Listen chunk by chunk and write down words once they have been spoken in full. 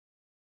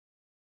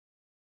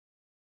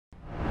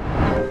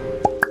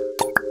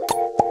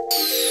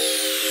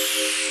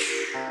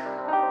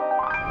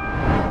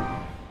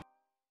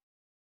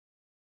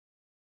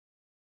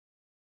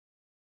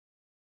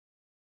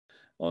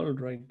All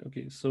right.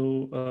 Okay.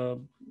 So,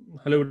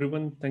 hello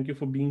everyone. Thank you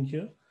for being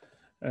here.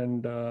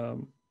 And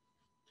I'm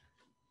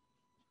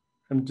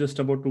just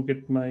about to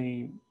get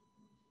my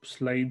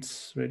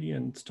slides ready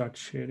and start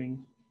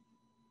sharing.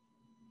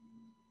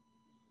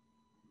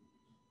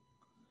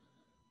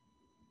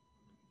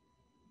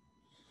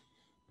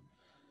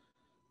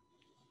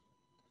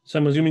 So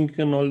I'm assuming you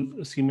can all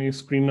see my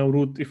screen now,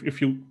 Ruth.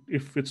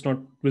 If it's not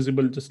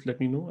visible, just let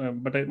me know.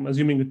 But I'm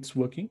assuming it's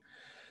working.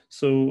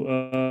 So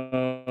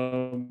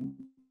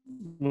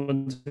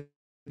once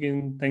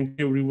again, thank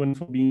you everyone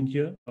for being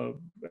here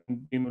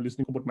and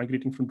listening about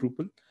migrating from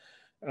Drupal.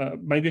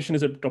 Migration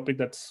is a topic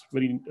that's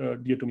very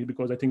dear to me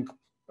because I think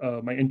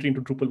my entry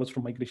into Drupal was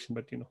from migration,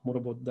 but more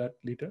about that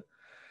later.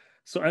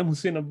 So I'm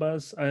Hussein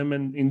Abbas. I am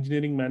an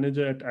engineering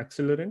manager at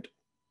Accelerant.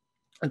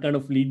 I kind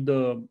of lead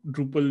the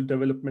Drupal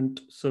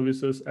development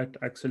services at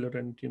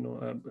Accelerant.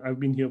 I've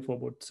been here for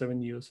about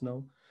 7 years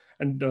now,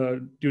 and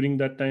during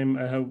that time,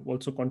 I have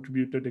also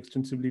contributed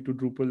extensively to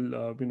Drupal.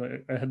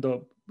 I had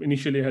the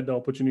initially I had the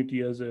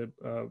opportunity as a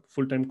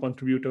full-time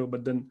contributor,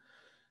 but then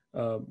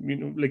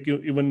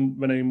even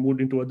when I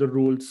moved into other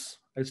roles,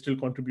 I still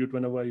contribute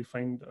whenever I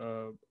find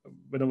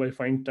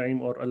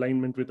time or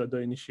alignment with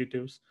other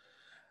initiatives.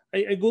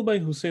 I go by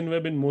Hussein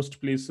Web in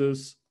most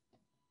places.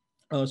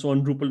 So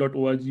on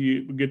Drupal.org,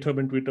 GitHub,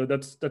 and Twitter,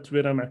 that's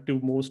where I'm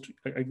active most.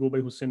 I go by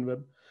Hussein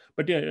Web,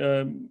 but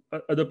yeah,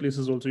 other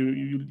places also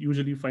you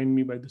usually find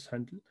me by this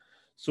handle.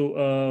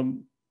 So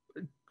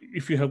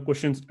if you have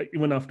questions,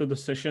 even after the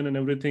session and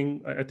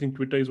everything, I think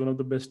Twitter is one of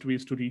the best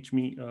ways to reach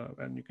me,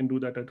 and you can do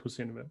that at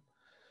Hussein Web.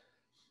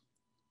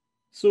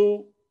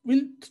 So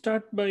we'll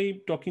start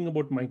by talking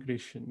about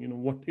migration.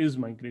 What is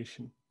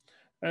migration?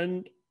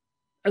 And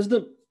as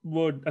the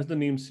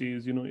name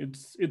says,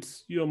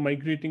 it's you're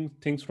migrating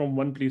things from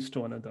one place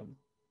to another.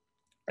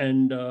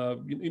 And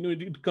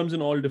it comes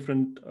in all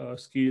different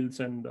scales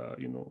and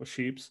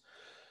shapes.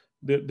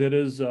 There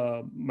is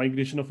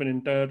migration of an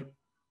entire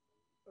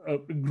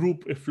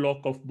group, a flock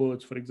of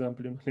birds, for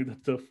example. Like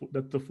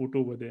that's the photo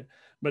over there.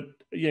 But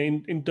yeah,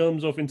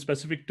 in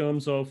specific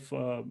terms of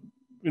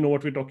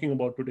what we're talking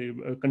about today,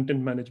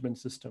 content management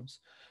systems.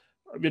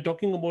 We're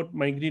talking about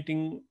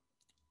migrating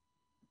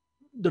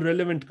the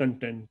relevant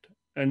content.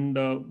 And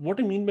what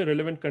I mean by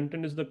relevant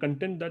content is the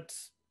content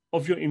that's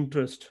of your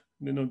interest,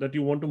 that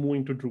you want to move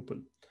into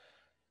Drupal,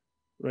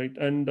 right?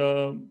 And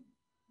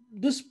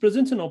this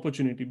presents an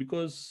opportunity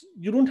because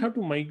you don't have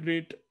to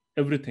migrate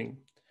everything.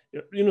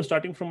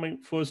 Starting from my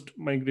first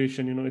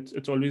migration,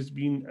 it's always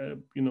been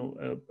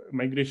a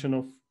migration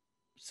of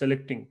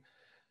selecting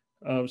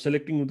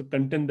selecting the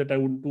content that I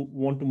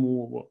want to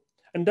move over.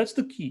 And that's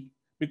the key,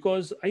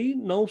 because I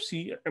now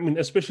see, I mean,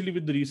 especially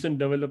with the recent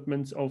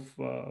developments of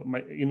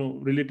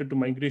related to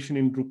migration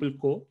in Drupal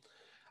core,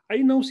 I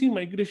now see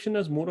migration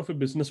as more of a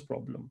business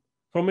problem.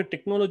 From a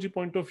technology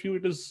point of view,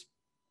 it is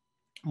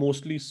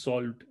mostly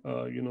solved.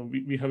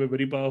 We have a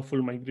very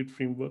powerful Migrate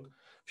framework.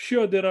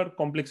 Sure, there are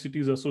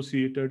complexities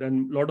associated,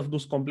 and a lot of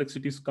those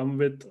complexities come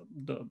with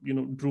the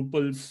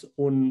Drupal's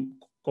own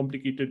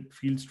complicated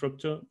field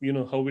structure.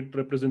 How it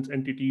represents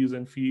entities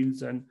and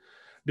fields and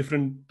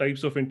different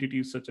types of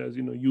entities, such as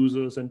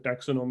users and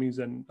taxonomies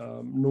and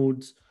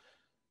nodes,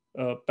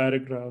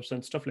 paragraphs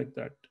and stuff like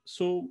that.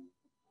 So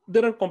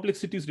there are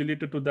complexities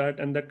related to that,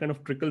 and that kind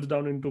of trickles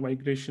down into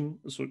migration.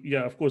 So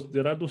yeah, of course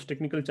there are those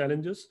technical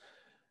challenges,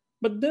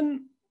 but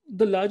then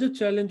the larger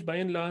challenge by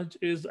and large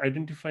is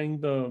identifying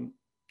the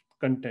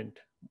content.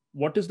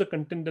 What is the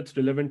content that's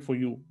relevant for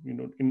you,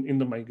 in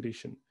the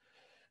migration?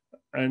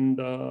 And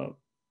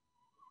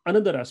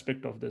another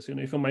aspect of this,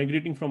 if you're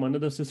migrating from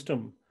another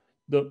system,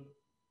 the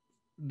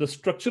the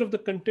structure of the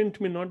content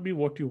may not be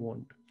what you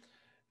want.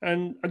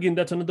 And again,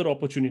 that's another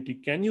opportunity.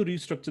 Can you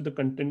restructure the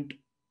content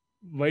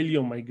while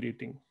you're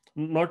migrating?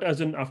 Not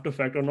as an after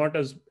fact, or not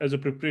as a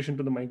preparation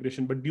to the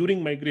migration, but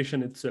during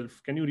migration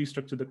itself, can you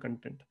restructure the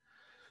content?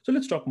 So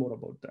let's talk more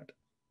about that.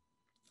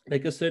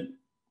 Like I said,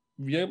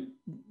 we are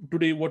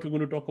today what we're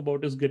going to talk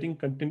about is getting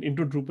content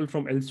into Drupal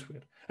from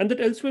elsewhere. And that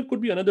elsewhere could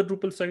be another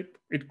Drupal site.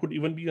 It could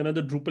even be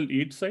another Drupal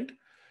 8 site.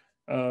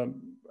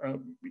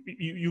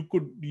 You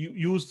could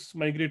use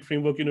Migrate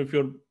framework, if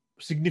you're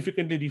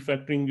significantly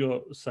refactoring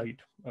your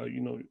site.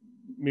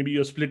 Maybe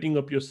you're splitting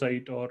up your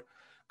site or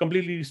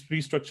completely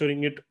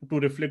restructuring it to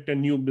reflect a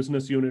new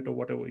business unit or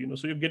whatever.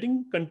 So you're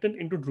getting content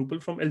into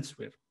Drupal from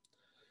elsewhere.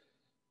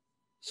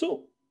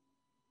 So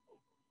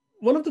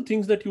one of the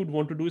things that you would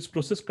want to do is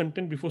process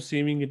content before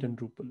saving it in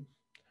Drupal.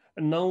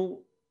 And now,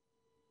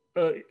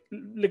 uh,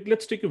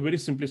 let's take a very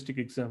simplistic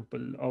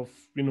example of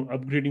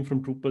upgrading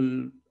from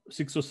Drupal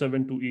 6 or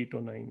 7 to 8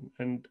 or 9,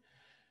 and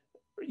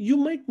you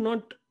might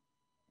not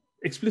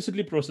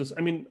explicitly process.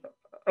 I mean,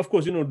 of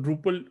course,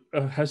 Drupal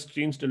has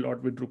changed a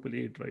lot with Drupal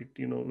 8, right?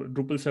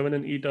 Drupal 7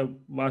 and 8 are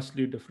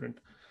vastly different.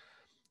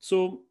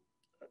 So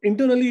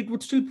internally, it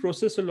would still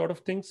process a lot of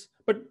things,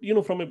 but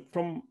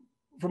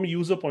from a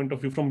user point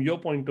of view, from your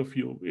point of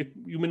view,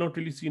 you may not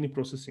really see any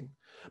processing.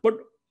 But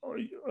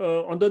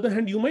on the other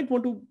hand, you might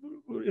want to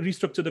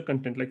restructure the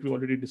content, like we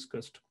already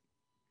discussed.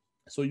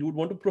 So you would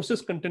want to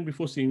process content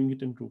before saving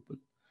it in Drupal.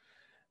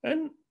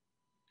 And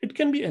it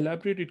can be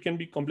elaborate, it can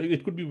be complex,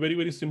 it could be very,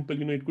 very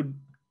simple. It could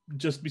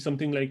just be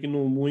something like,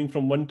 moving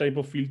from one type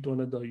of field to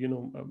another.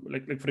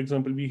 Like for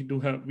example,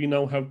 we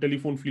now have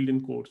telephone field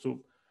in core.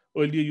 So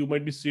earlier you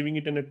might be saving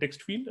it in a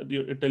text field,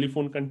 a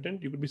telephone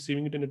content, you could be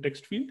saving it in a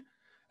text field,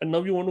 and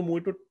now you want to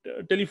move it to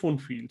a telephone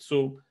field.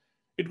 So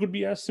it could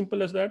be as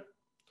simple as that,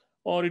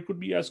 or it could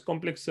be as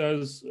complex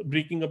as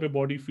breaking up a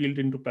body field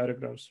into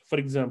paragraphs, for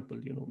example.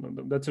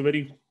 That's a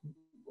very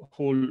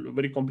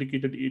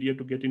complicated area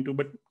to get into,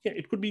 but yeah,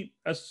 it could be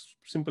as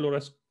simple or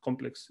as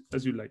complex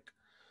as you like.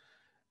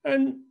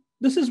 And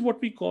this is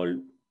what we call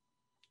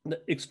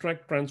the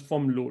extract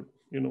transform load,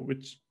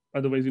 which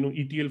otherwise,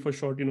 ETL for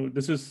short.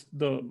 This is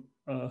the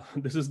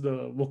this is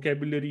the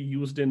vocabulary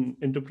used in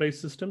enterprise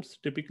systems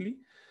typically.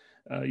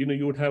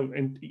 You would have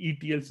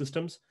ETL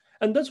systems,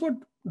 and that's what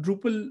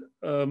Drupal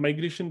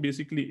migration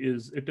basically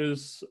is. It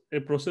is a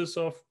process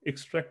of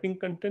extracting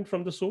content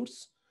from the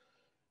source.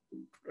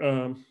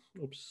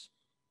 Oops.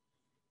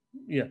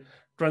 Yeah,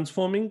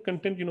 transforming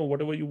content.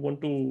 Whatever you want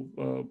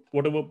to,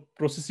 whatever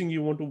processing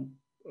you want to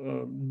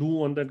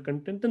do on that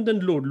content, and then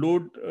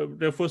load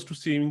refers to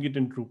saving it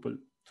in Drupal.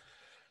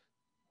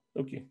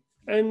 Okay.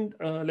 And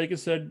like I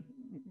said,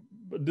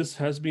 this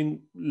has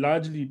been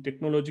largely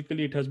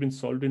technologically, it has been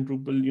solved in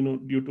Drupal,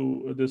 due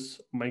to this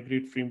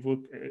Migrate framework.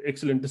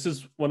 Excellent. This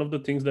is one of the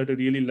things that I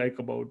really like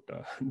about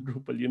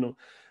Drupal,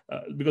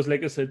 because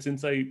like I said,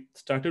 since I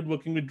started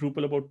working with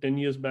Drupal about 10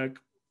 years back,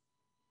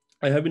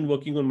 I have been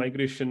working on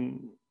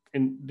migration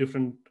in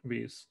different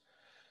ways.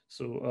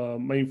 So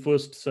my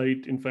first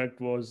site, in fact,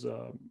 was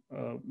a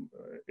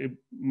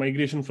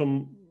migration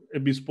from a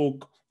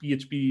bespoke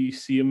PHP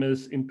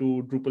CMS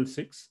into Drupal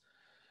 6.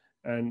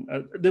 And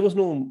there was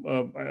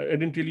no, I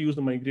didn't really use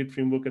the Migrate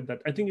framework at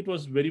that. I think it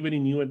was very, very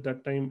new at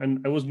that time.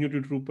 And I was new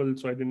to Drupal,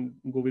 so I didn't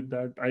go with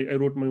that. I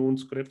wrote my own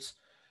scripts.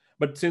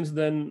 But since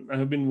then, I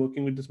have been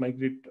working with this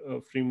Migrate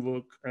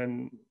framework,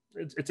 and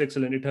it's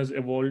excellent. It has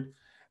evolved,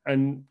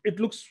 and it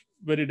looks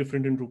very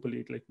different in Drupal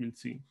 8, like we'll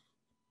see.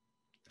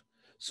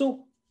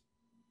 So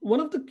one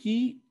of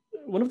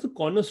the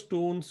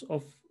cornerstones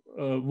of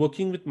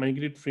working with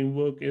Migrate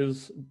framework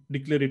is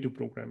declarative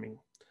programming.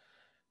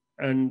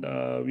 And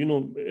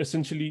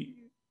essentially,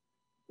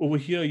 over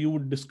here you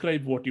would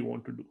describe what you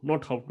want to do,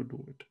 not how to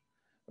do it.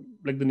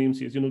 Like the name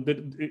says,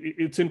 that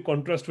it's in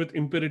contrast with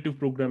imperative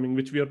programming,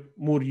 which we are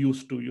more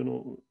used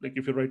to. Like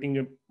if you're writing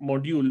a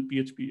module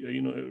PHP,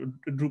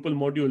 a Drupal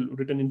module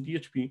written in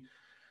PHP,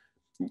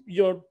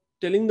 you're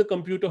telling the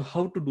computer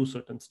how to do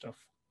certain stuff.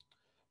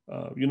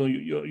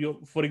 You're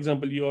for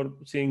example, you're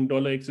saying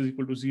 $x is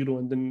equal to 0,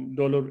 and then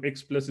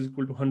 $x plus is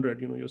equal to 100.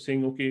 You're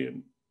saying, okay,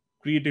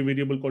 create a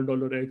variable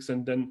called $x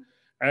and then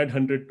add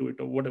 100 to it,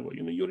 or whatever.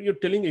 You're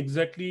telling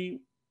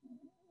exactly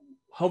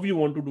how you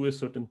want to do a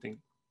certain thing.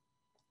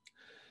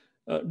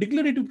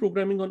 Declarative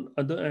programming, on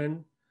other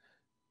hand,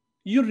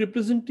 you're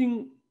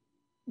representing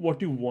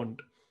what you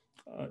want.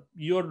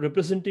 You're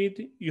representing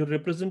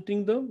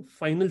the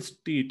final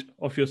state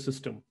of your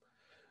system,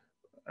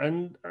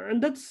 and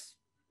that's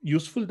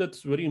useful.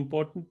 That's very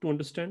important to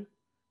understand.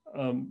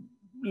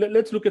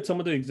 Let's look at some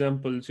of the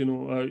examples.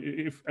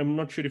 If I'm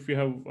not sure if you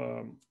have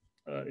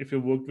if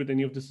you've worked with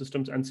any of the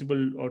systems,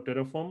 Ansible or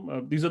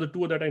Terraform. These are the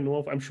two that I know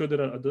of. I'm sure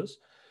there are others.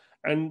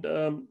 And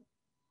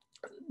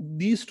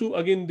these two,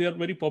 again, they are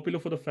very popular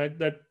for the fact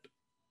that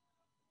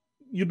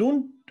you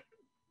don't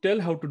tell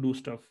how to do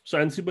stuff. So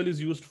Ansible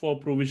is used for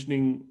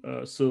provisioning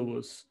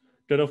servers.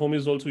 Terraform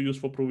is also used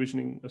for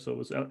provisioning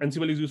servers.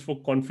 Ansible is used for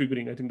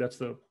configuring. I think that's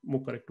the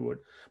more correct word.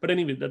 But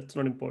anyway, that's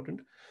not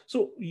important.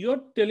 So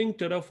you're telling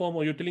Terraform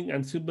or you're telling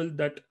Ansible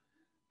that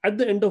at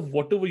the end of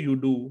whatever you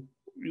do,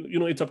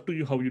 it's up to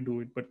you how you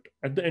do it. But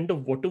at the end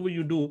of whatever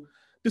you do,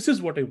 this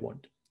is what I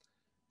want.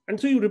 And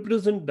so you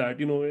represent that.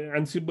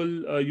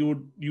 Ansible, you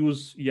would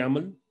use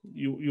YAML.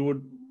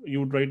 You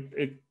would write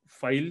a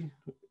file,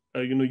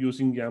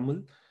 using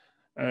YAML,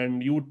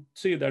 and you would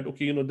say that,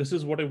 okay, this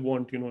is what I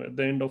want.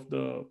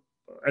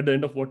 At the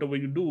end of whatever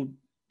you do,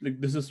 like,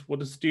 this is what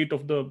the state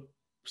of the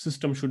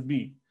system should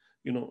be.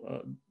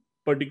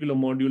 Particular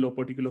module or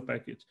particular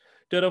package.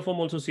 Terraform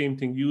also same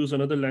thing. You use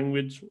another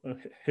language,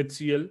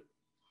 HCL,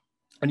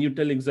 and you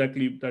tell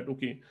exactly that,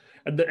 okay,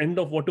 at the end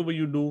of whatever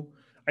you do,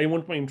 I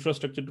want my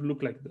infrastructure to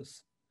look like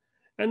this.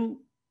 And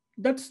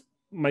that's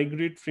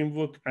Migrate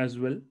framework as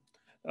well.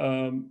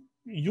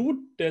 You would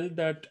tell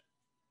that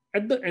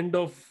at the end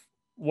of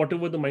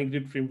whatever the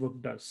Migrate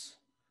framework does,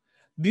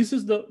 this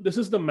is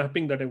the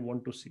mapping that I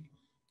want to see.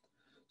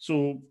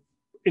 So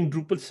in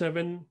Drupal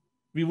 7,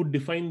 we would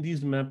define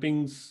these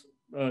mappings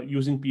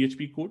using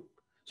PHP code.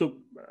 So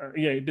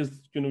yeah, it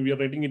is, we are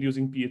writing it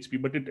using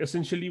PHP, but it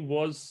essentially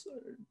was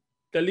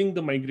telling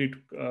the Migrate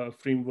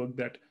framework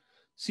that,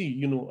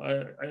 see,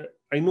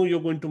 I know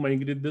you're going to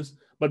migrate this,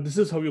 but this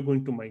is how you're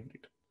going to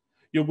migrate.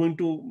 You're going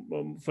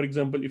to, for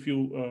example, if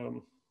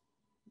you,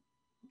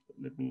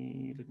 let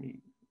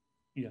me,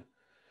 yeah.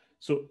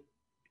 So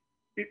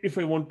if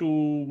I want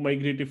to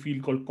migrate a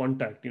field called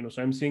contact,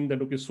 so I'm saying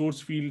that, okay,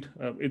 source field,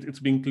 it's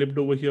being clipped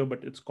over here,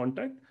 but it's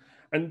contact,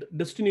 and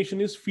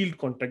destination is field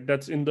contact.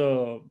 That's in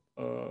the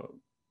uh,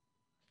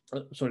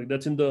 sorry,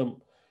 that's in the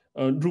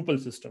Drupal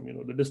system,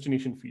 the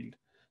destination field.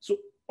 So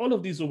all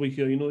of these over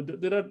here,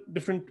 there are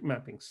different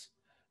mappings,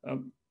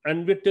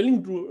 and we're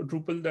telling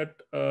Drupal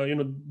that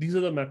these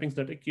are the mappings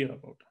that I care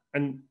about,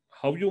 and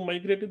how you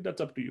migrate it, that's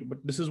up to you.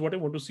 But this is what I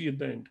want to see at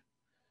the end.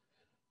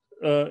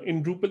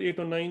 In Drupal 8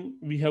 or 9,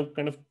 we have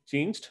kind of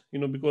changed,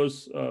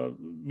 because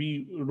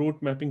we wrote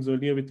mappings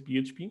earlier with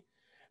PHP,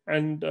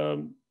 and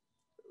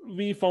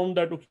we found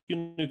that, okay,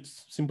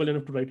 it's simple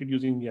enough to write it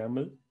using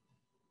YAML.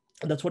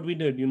 That's what we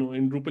did.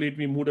 In Drupal 8,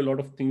 we moved a lot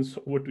of things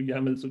over to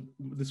YAML, so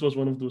this was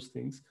one of those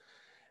things.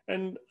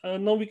 And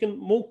now we can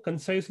more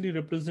concisely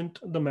represent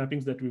the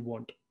mappings that we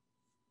want,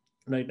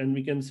 right? And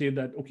we can say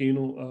that, okay,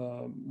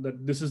 that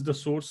this is the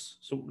source.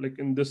 So like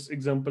in this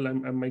example,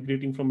 I'm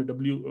migrating from a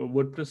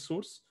WordPress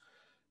source.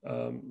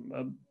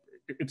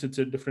 It's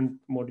a different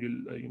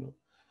module,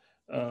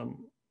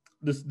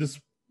 this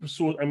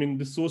source, I mean,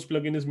 this source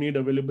plugin is made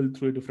available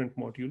through a different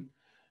module,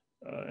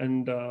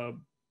 and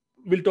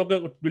we'll talk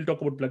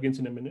about plugins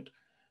in a minute.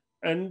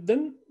 And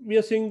then we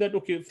are saying that,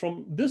 okay,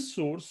 from this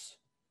source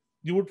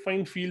you would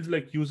find fields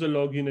like user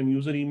login and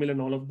user email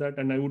and all of that,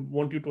 and I would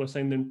want you to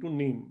assign them to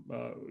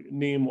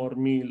name or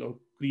mail or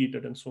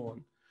created and so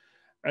on.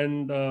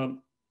 And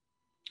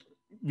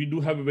we do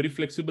have a very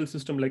flexible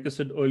system. Like I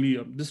said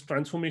earlier, this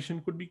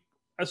transformation could be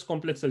as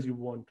complex as you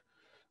want,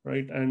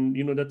 right?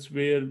 And that's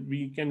where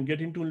we can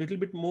get into a little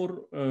bit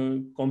more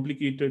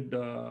complicated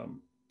uh,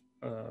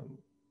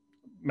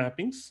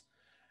 mappings.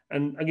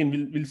 And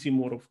again, we'll see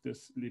more of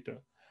this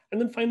later. And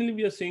then finally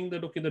we are saying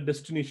that, okay, the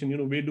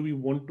destination, where do we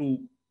want to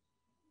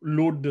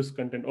load this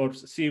content or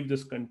save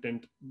this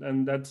content?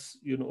 And that's,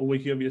 over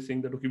here we are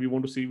saying that, okay, we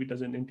want to save it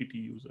as an entity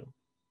user.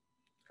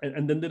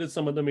 And then there is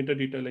some other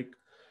metadata like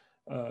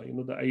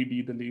the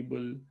ID, the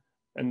label,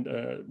 and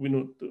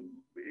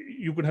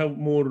you could have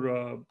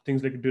more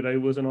things like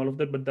derivers and all of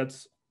that, but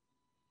that's,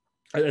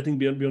 I think,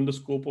 beyond the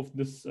scope of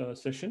this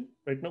session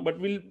right now. But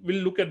we'll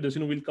look at this.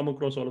 We'll come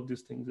across all of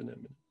these things in a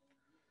minute.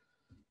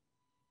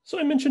 So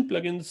I mentioned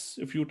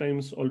plugins a few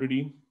times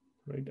already,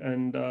 right?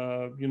 And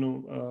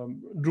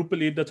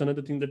Drupal 8, that's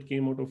another thing that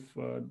came out of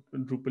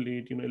Drupal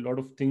 8. A lot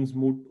of things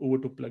moved over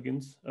to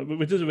plugins,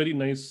 which is a very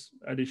nice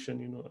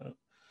addition.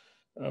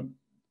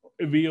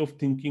 A way of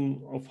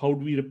thinking of how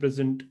do we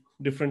represent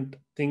different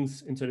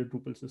things inside a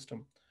Drupal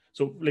system.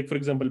 So, like for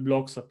example,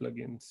 blocks are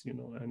plugins,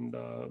 and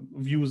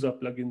views are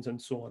plugins, and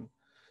so on.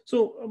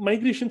 So,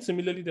 migration,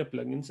 similarly, they're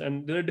plugins,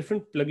 and there are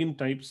different plugin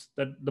types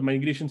that the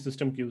migration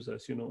system gives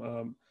us.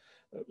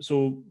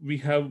 So we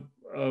have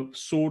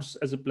source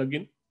as a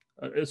plugin,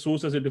 a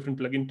source as a different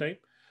plugin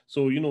type.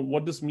 So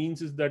what this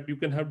means is that you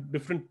can have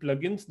different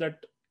plugins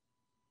that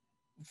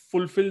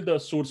fulfill the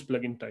source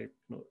plugin type.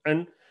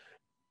 And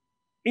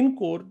in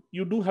core,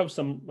 you do have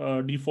some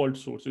default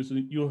sources.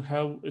 You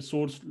have a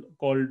source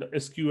called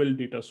SQL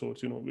data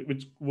source,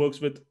 which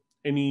works with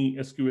any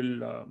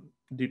SQL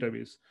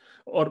database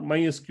or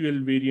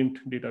MySQL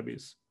variant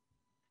database,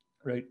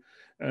 right?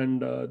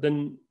 And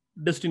then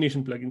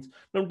destination plugins.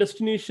 Now,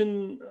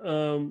 destination,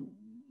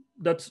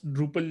 that's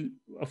Drupal,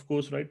 of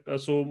course, right?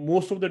 So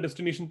most of the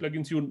destination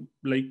plugins you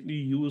likely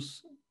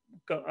use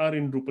are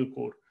in Drupal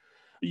core.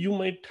 You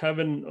might have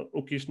an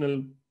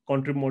occasional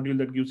contrib module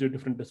that gives you a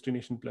different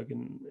destination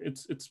plugin.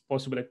 It's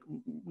possible. Like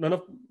none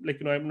of,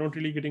 like, I'm not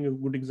really getting a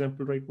good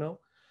example right now,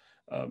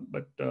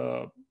 but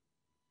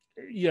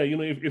yeah,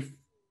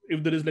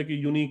 if there is like a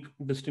unique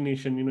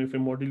destination, if a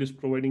module is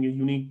providing a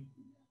unique,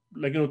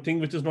 like, thing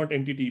which is not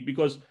entity,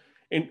 because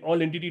in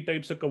all entity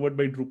types are covered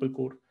by Drupal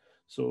core.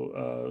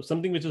 So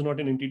something which is not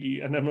an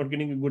entity, and I'm not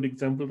getting a good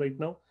example right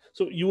now.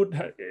 So you would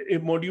have a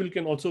module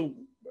can also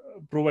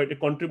provide, a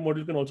contrib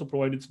module can also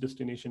provide its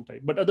destination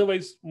type, but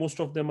otherwise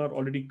most of them are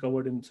already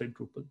covered inside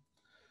Drupal.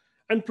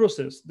 And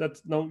process,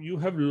 that's, now you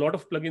have a lot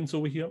of plugins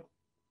over here,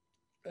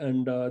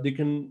 and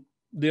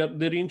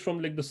they range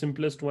from like the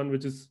simplest one,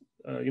 which is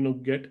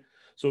get.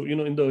 So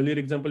in the earlier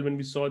example, when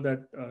we saw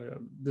that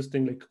this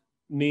thing like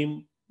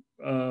name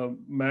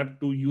map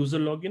to user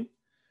login,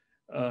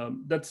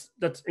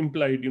 that's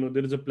implied.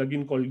 There is a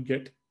plugin called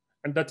get,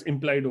 and that's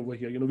implied over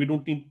here. We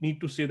don't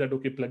need to say that,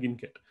 okay, plugin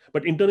get,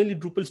 but internally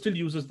Drupal still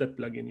uses that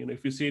plugin.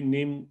 If you say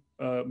name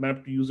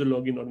map to user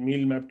login or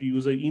mail map to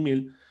user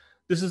email,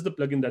 this is the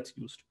plugin that's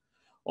used.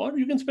 Or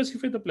you can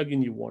specify the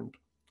plugin you want.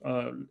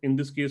 In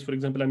this case, for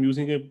example, I'm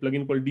using a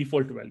plugin called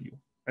default value,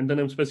 and then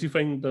I'm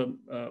specifying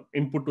the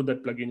input to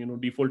that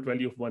plugin, default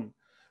value of 1,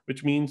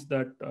 which means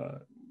that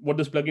what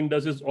this plugin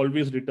does is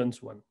always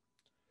returns 1,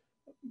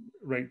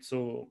 right?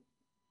 So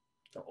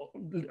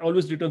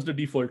always returns the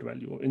default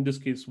value, in this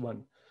case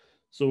 1.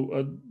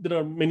 So there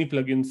are many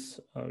plugins,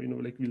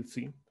 like we'll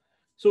see.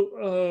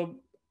 So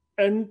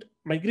and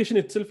migration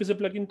itself is a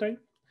plugin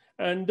type,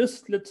 and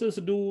this lets us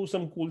do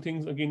some cool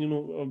things. Again,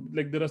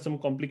 like there are some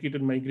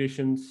complicated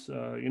migrations,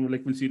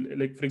 like we'll see,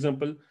 like for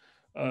example,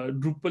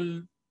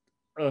 Drupal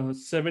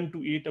 7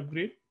 to 8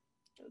 upgrade.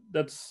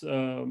 that's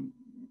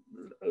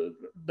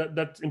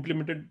that's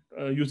implemented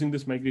using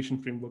this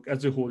migration framework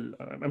as a whole.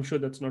 I'm sure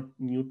that's not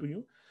new to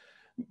you,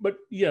 but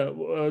yeah,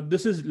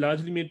 this is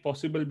largely made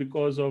possible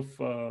because of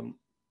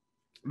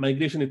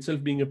migration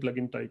itself being a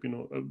plugin type.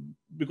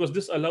 Because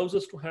this allows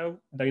us to have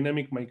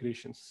dynamic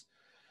migrations.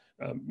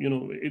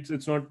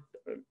 It's not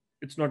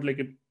it's not like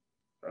a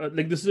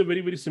like this is a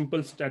very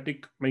simple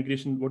static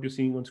migration what you're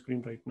seeing on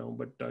screen right now,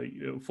 but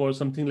for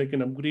something like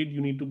an upgrade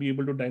you need to be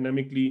able to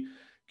dynamically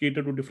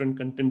cater to different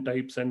content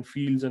types and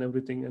fields and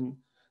everything, and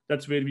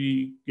that's where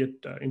we get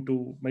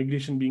into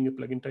migration being a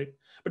plugin type.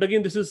 But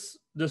again, this is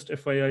just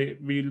FYI,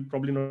 we'll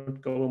probably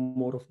not cover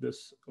more of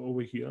this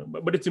over here,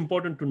 but it's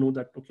important to know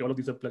that okay, all of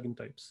these are plugin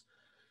types.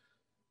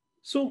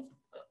 So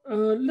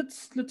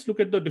let's look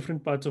at the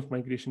different parts of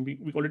migration.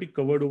 We already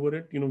covered over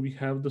it. We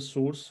have the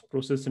source,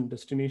 process, and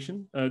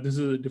destination. This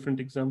is a different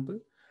example.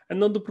 And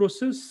now the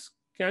process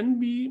can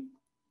be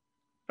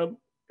a,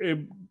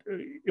 a,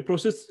 a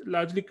process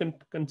largely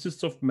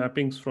consists of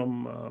mappings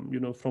from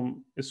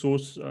from a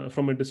source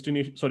from a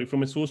destination. Sorry,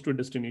 from a source to a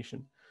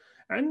destination,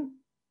 and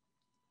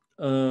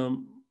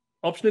um,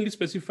 optionally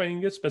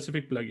specifying a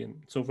specific plugin.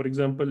 So, for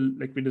example,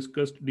 like we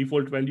discussed,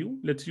 default value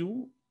lets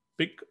you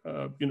pick,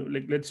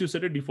 like lets you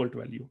set a default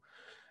value,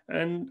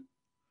 and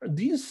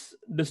these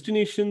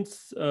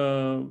destinations,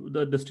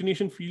 the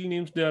destination field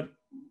names, they are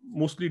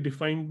mostly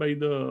defined by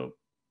the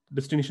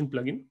destination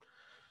plugin.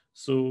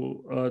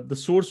 So the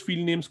source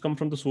field names come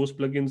from the source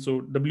plugin.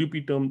 So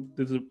WP term,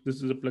 this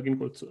is a plugin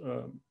called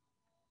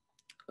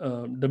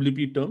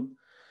WP term,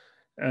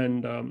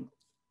 and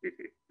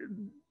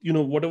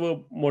whatever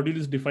module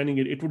is defining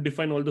it, it would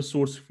define all the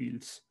source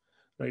fields,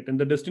 right? And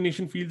the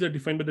destination fields are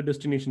defined by the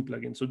destination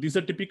plugin. So these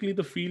are typically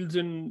the fields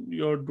in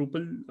your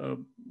Drupal,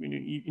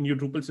 in your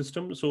Drupal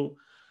system. So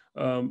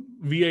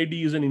VID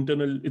is an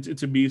internal,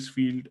 it's a base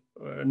field.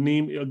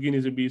 Name again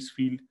is a base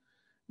field.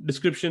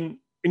 Description,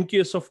 in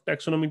case of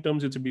taxonomy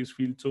terms, it's a base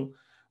field. So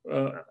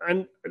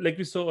and like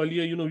we saw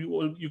earlier,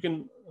 you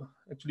can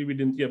actually we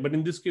didn't, yeah, but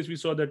in this case we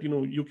saw that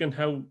you can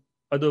have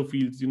other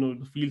fields,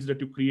 the fields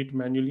that you create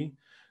manually,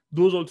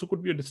 those also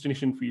could be a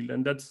destination field,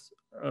 and that's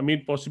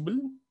made possible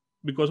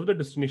because of the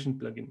destination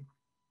plugin.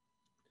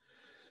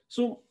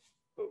 So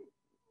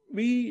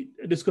we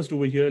discussed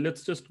over here,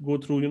 let's just go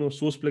through.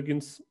 Source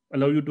plugins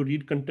allow you to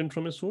read content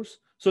from a source.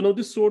 So now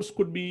this source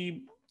could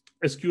be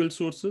SQL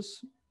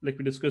sources, like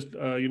we discussed,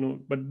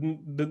 but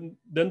then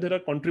there are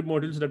contrib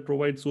modules that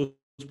provide source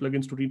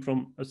plugins to read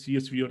from a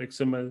CSV or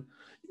XML,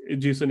 a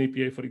JSON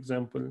API, for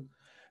example.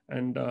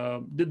 And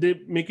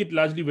they make it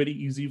largely very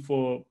easy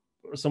for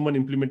someone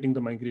implementing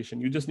the migration.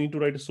 You just need to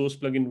write a source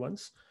plugin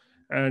once,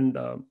 and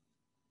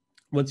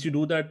once you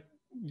do that,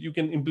 you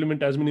can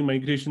implement as many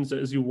migrations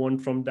as you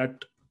want from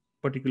that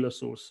particular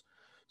source.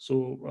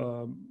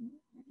 So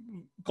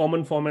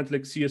common formats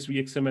like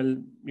CSV,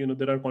 XML,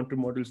 there are contrib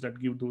modules that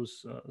give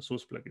those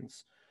source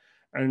plugins.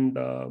 And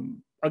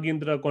again,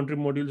 there are contrib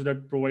modules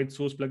that provide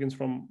source plugins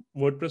from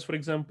WordPress, for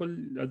example.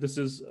 This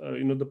is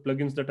the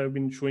plugins that I've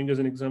been showing as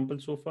an example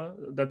so far.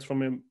 That's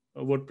from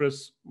a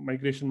WordPress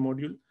migration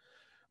module,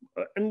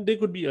 and there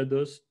could be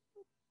others.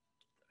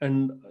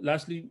 And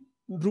lastly,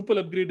 Drupal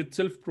upgrade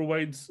itself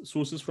provides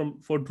sources for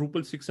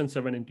Drupal 6 and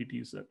 7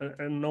 entities.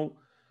 And now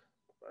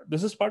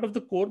this is part of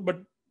the core,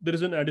 but there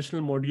is an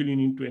additional module you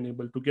need to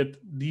enable to get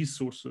these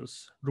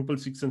sources, Drupal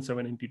 6 and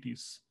 7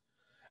 entities.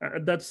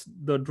 That's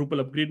the Drupal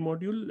upgrade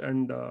module,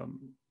 and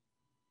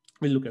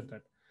we'll look at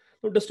that.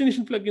 Now,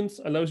 destination plugins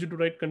allows you to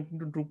write content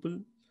to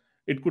Drupal.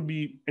 It could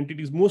be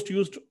entities. Most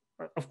used,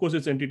 of course,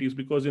 it's entities,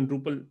 because in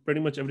Drupal, pretty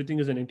much everything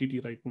is an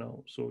entity right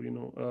now. So,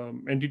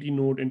 entity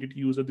node, entity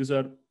user, these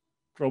are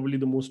probably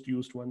the most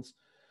used ones.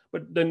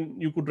 But then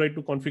you could write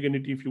to config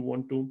entity if you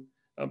want to.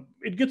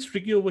 It gets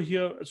tricky over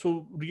here.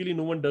 So really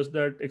no one does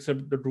that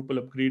except the Drupal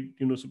upgrade.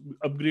 So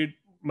upgrade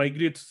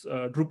migrates,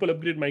 Drupal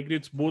upgrade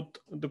migrates both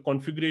the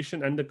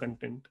configuration and the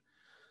content.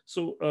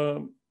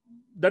 So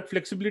that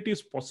flexibility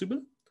is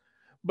possible.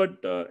 But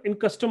in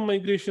custom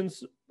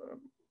migrations,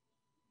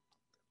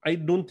 I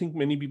don't think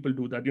many people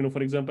do that.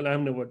 For example, I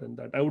have never done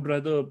that. I would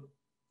rather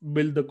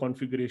build the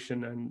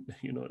configuration, and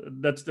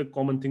that's the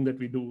common thing that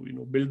we do.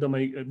 Build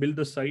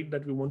the site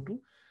that we want to,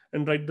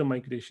 and write the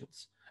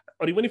migrations.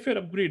 Or even if you're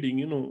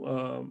upgrading,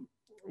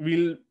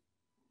 we'll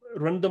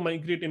run the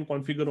migrate in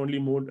configure only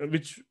mode,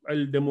 which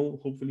I'll demo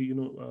hopefully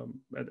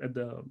at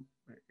the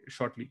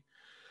shortly.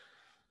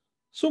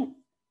 So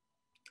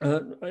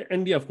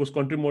and yeah, of course,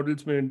 contrib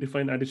models may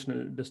define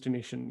additional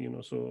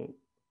destination. So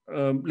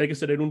like I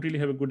said, I don't really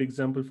have a good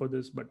example for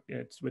this, but yeah,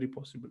 it's very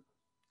possible.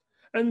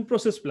 And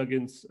process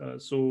plugins.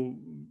 So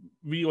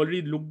we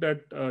already looked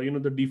at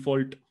the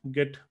default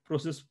get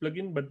process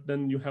plugin, but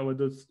then you have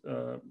others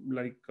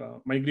like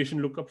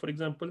migration lookup, for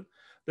example,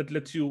 that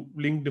lets you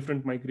link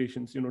different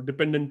migrations,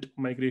 dependent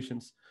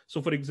migrations.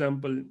 So for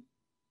example,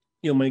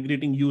 you're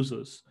migrating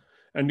users,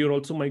 and you're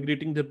also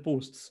migrating their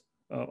posts,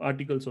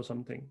 articles or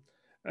something,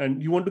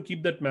 and you want to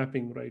keep that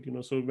mapping, right?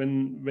 So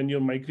when you're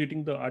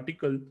migrating the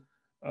article,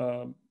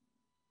 uh,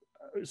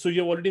 So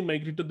you have already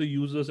migrated the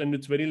users, and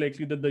it's very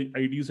likely that the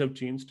IDs have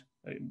changed.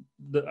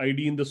 The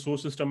ID in the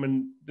source system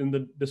and in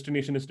the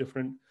destination is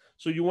different.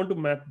 So you want to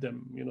map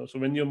them. So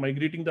when you're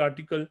migrating the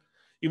article,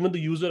 even the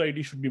user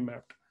ID should be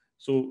mapped.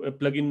 So a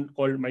plugin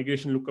called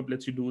Migration Lookup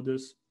lets you do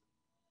this.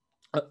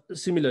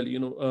 Similarly,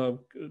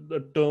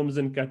 the terms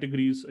and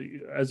categories,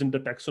 as in the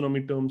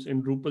taxonomy terms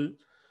in Drupal,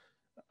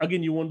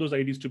 again, you want those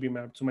IDs to be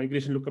mapped. So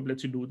Migration Lookup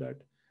lets you do that.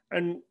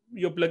 And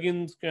your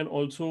plugins can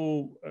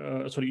also,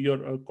 your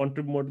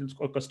contrib models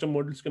or custom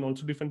models can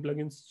also define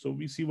plugins. So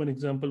we see one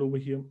example over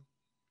here.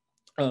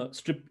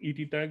 Strip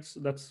ET tags,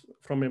 that's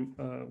from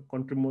a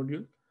contrib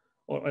module,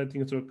 or I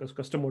think it's a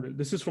custom module.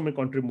 This is from a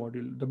contrib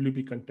module,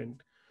 WP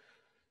content.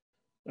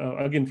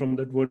 Again, from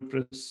that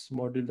WordPress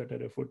module that I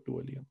referred to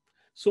earlier.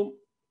 So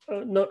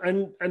now,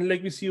 and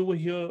like we see over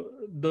here,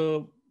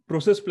 the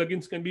process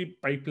plugins can be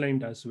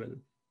pipelined as well.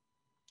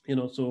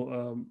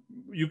 So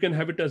you can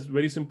have it as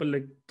very simple,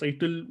 like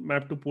title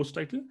map to post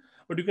title,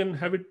 but you can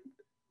have it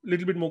a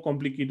little bit more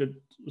complicated.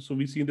 So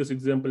we see in this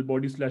example,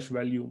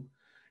 body/value.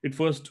 It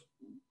first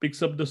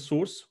picks up the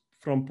source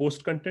from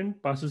post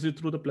content, passes it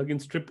through the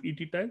plugin strip ET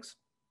tags,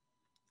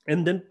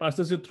 and then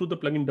passes it through the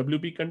plugin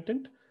WP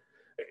content.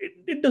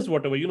 It does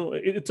whatever.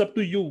 It's up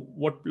to you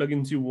what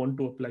plugins you want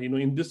to apply.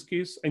 In this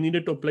case, I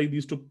needed to apply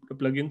these two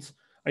plugins.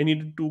 I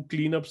needed to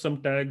clean up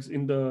some tags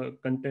in the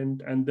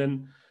content, and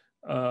then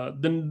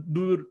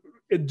do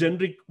a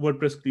generic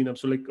WordPress cleanup.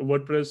 So like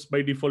WordPress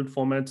by default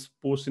formats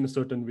posts in a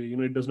certain way.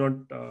 It does not,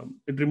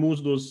 it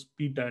removes those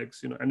p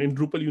tags. And in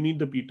Drupal you need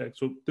the p tags.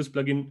 So this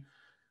plugin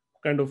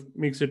kind of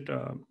makes it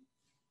uh,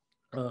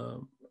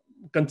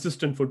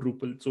 consistent for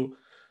Drupal. So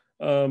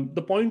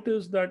the point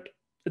is that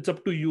it's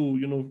up to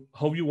you,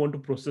 how you want to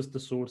process the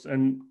source.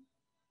 And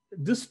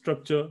this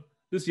structure,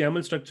 this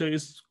YAML structure,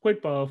 is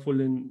quite powerful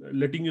in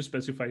letting you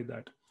specify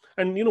that.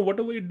 And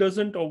whatever it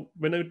doesn't, or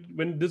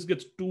when this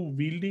gets too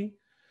wieldy,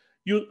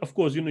 you of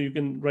course you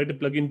can write a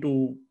plugin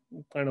to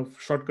kind of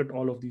shortcut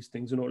all of these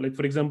things. Like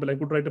for example, I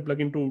could write a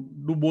plugin to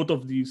do both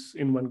of these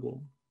in one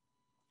go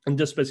and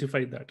just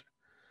specify that.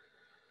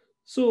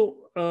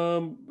 So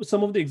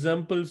some of the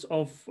examples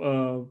of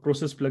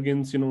process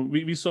plugins,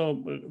 we saw,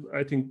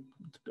 I think,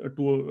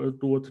 two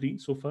or three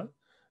so far.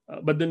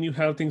 But then you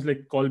have things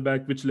like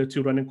callback, which lets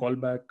you run a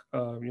callback,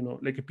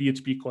 like a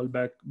PHP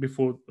callback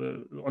before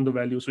on the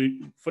value. So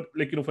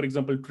for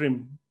example,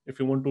 trim, if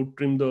you want to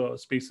trim the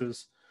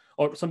spaces,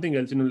 or something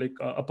else, like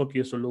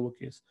uppercase or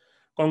lowercase.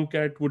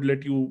 Concat would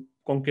let you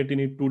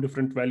concatenate two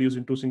different values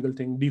into a single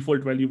thing.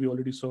 Default value we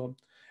already saw.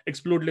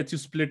 Explode lets you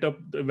split up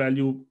the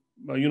value,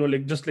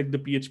 like just like the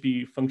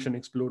PHP function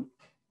explode.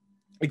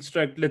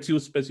 Extract lets you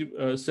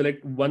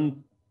select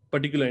one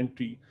particular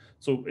entry.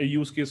 So a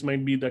use case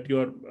might be that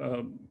you're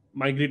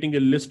migrating a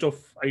list of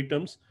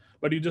items,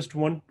 but you just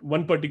want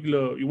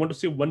you want to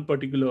save one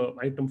particular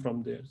item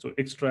from there. So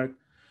extract,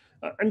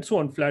 and so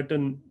on.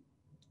 Flatten,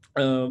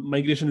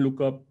 migration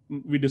lookup,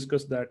 we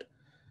discussed that.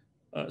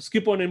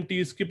 Skip on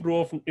empty, skip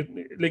row of,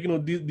 like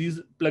these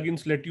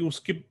plugins let you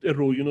skip a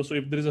row. So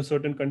if there is a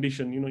certain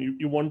condition,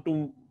 you want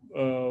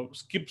to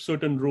skip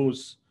certain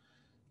rows,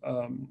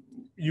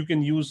 you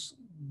can use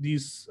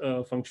these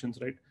functions,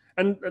 right?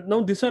 And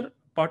now these are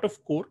part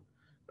of core.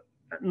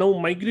 Now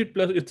Migrate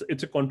Plus,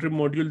 it's a contrib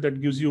module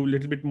that gives you a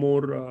little bit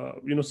more,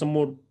 some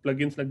more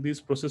plugins like these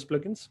process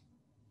plugins.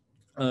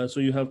 So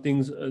you have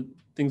things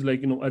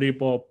like array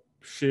pop,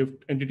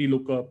 shift, entity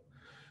lookup,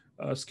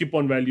 skip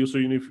on value. So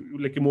if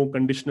like a more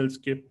conditional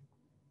skip,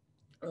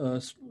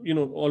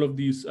 all of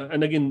these.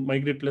 And again,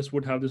 Migrate Plus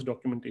would have this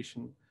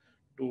documentation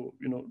to,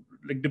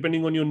 like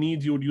depending on your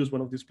needs, you would use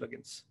one of these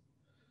plugins.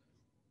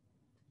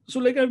 So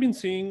like I've been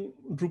saying,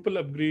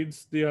 Drupal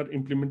upgrades, they are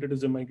implemented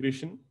as a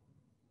migration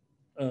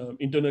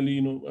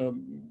internally.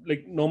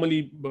 Like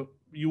normally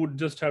you would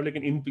just have like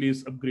an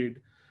in-place upgrade,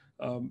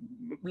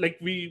 like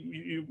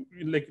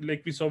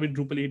like we saw with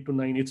Drupal 8 to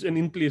 9. It's an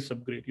in-place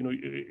upgrade.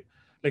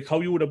 Like how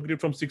you would upgrade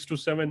from 6 to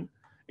 7.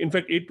 In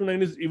fact, 8 to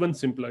 9 is even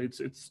simpler.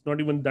 It's not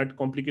even that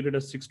complicated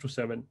as 6 to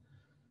 7.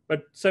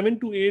 But 7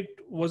 to 8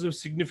 was a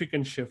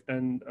significant shift,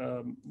 and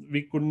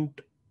we couldn't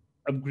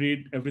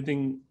upgrade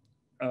everything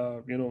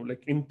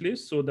like in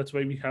place. So that's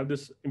why we have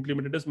this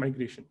implemented as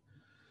migration.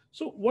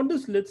 So what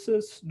this lets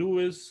us do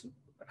is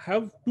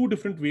have two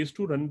different ways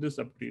to run these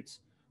upgrades.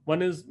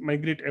 One is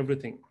migrate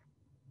everything.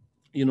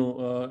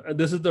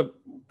 This is the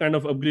kind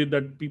of upgrade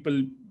that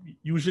people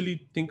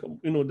usually think,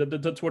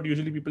 that's what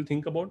usually people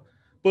think about.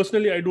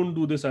 Personally, I don't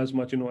do this as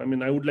much. I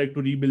mean, I would like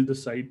to rebuild the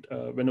site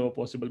whenever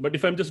possible. But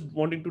if I'm just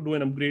wanting to do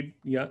an upgrade,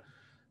 yeah,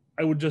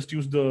 I would just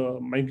use the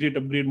migrate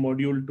upgrade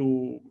module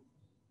to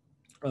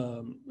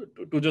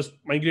just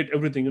migrate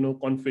everything.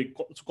 Config.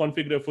 So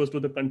config refers to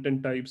the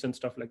content types and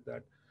stuff like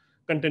that.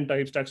 Content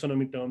types,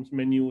 taxonomy terms,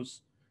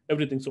 menus,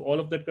 everything. So all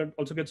of that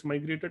also gets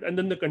migrated, and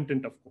then the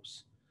content, of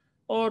course.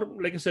 Or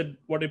like I said,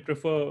 what I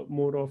prefer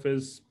more of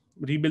is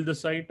rebuild the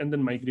site and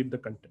then migrate the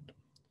content.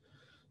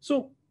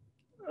 So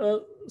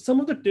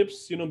some of the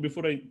tips,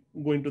 before I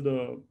go into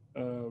the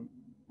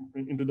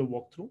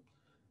walkthrough,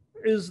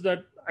 is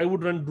that I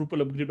would run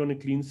Drupal upgrade on a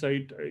clean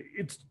site.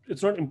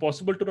 It's not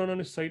impossible to run on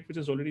a site which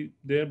is already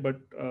there, but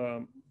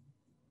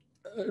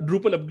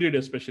Drupal upgrade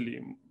especially,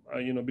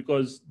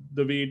 because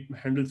the way it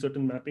handles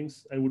certain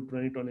mappings, I would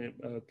run it on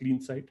a clean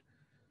site.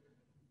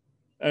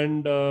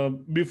 And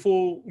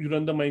before you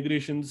run the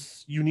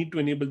migrations, you need to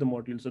enable the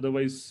modules.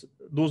 Otherwise,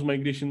 those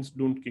migrations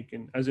don't kick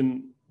in. As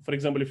in, for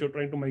example, if you're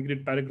trying to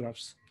migrate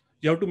paragraphs,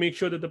 you have to make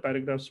sure that the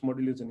paragraphs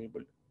module is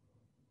enabled.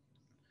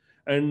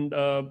 And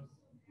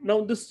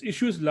now this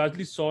issue is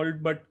largely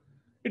solved, but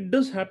it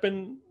does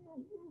happen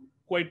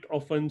quite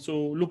often.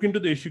 So look into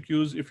the issue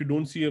queues if you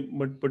don't see a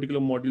particular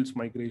modules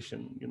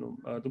migration.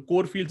 The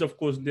core fields, of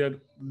course,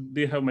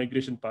 they have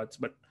migration paths,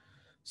 but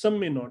some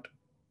may not.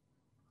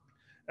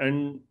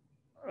 And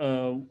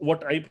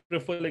what I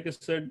prefer, like I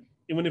said,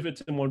 even if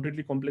it's a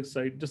moderately complex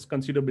site, just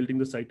consider building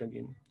the site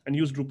again and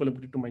use Drupal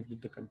upgrade to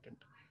migrate the content.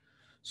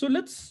 So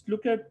let's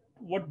look at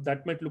what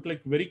that might look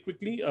like very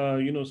quickly.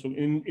 So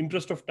in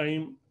interest of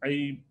time,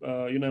 I've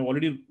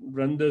already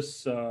run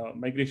this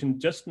migration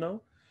just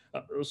now.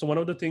 So one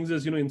of the things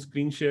is, in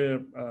screen share,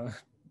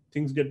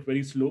 things get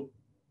very slow.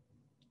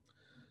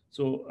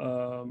 So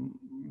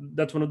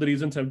that's one of the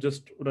reasons I've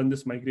just run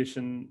this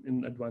migration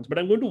in advance. But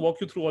I'm going to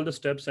walk you through all the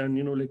steps,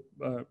 and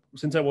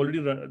since I've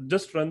already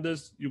just run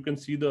this, you can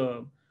see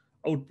the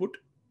output.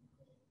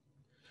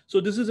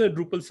 So this is a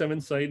Drupal 7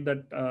 site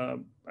that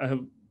I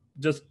have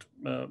just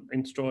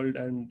installed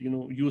and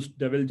used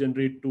Devil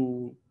generate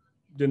to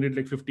generate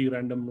like 50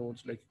 random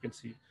nodes, like you can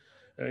see.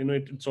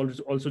 It's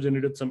also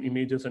generated some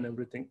images and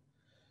everything,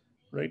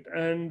 right?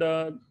 And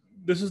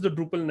this is the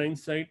Drupal 9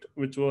 site,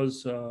 which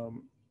was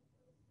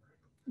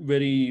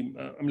very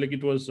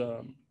it was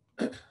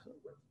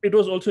it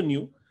was also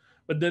new,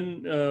 but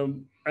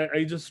then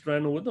I just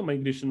ran over the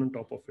migration on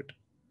top of it,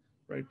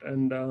 right?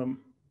 And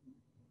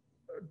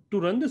to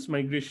run this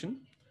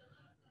migration,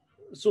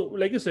 so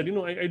like I said,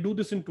 I do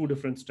this in two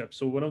different steps.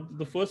 So one of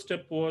the first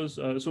step was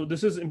so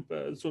this is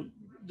so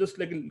just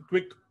like a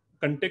quick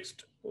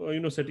context,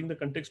 setting the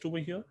context over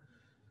here.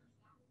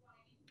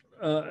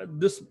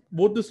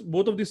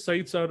 Both of these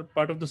sites are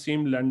part of the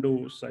same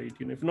Lando site.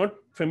 If you're not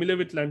familiar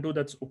with Lando,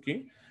 that's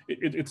okay.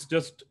 It's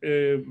just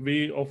a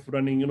way of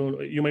running.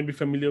 You might be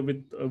familiar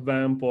with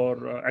Vamp or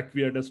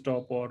Acquia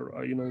Desktop or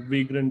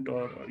Vagrant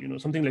or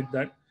something like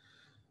that.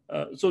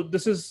 So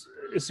this is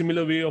a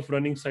similar way of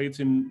running sites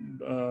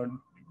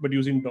but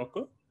using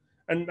Docker,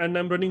 and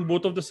I'm running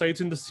both of the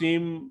sites in the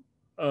same.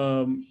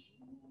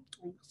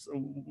 So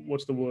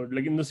what's the word,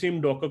 like in the same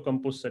Docker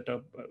Compose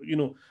setup.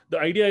 The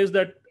idea is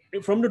that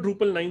from the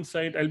Drupal 9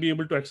 site, I'll be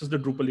able to access the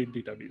Drupal 8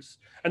 database,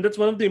 and that's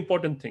one of the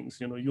important things.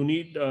 You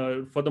need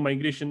for the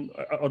migration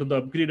or the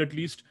upgrade, at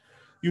least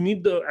you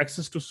need the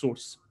access to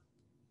source,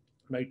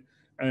 right?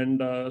 And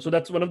so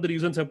that's one of the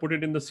reasons I put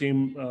it in the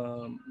same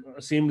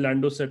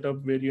Lando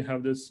setup, where you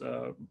have this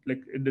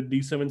like the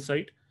D7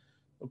 site,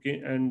 okay,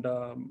 and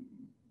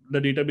the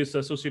database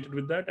associated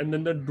with that, and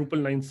then the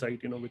Drupal 9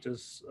 site, which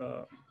is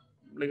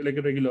like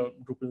a regular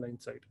Drupal 9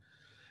 site.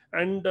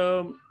 And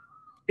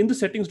in the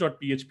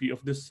settings.php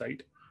of this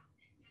site,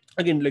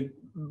 again, like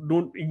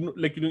don't ignore,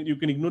 like you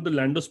can ignore the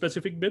Lando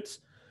specific bits,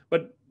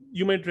 but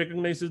you might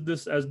recognize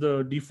this as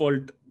the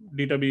default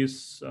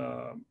database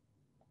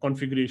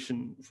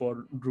configuration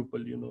for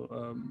Drupal.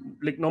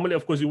 Like normally,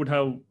 of course, you would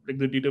have like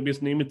the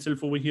database name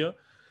itself over here,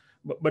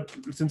 but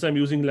since I'm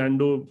using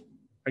Lando,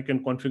 I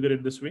can configure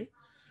it this way.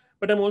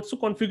 But I'm also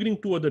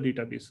configuring two other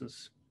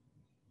databases.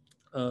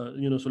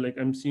 So like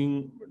I'm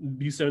seeing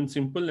D7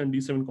 simple and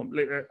D7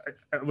 like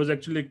I was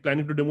actually like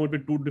planning to demo it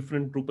with two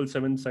different Drupal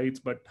 7 sites,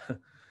 but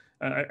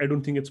I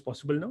don't think it's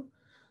possible now.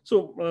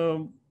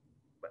 So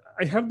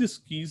I have these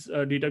keys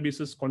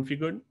databases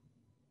configured,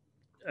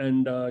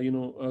 and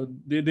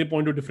they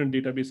point to different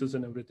databases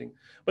and everything.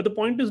 But the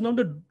point is, now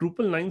the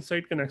Drupal 9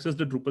 site can access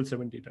the Drupal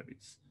 7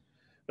 database,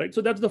 right?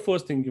 So that's the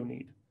first thing you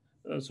need.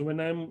 So when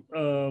I'm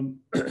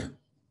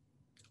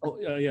oh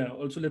yeah,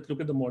 also let's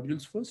look at the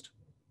modules first.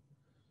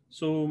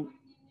 So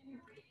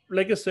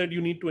like I said,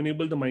 you need to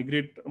enable the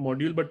migrate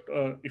module, but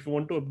if you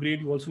want to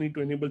upgrade, you also need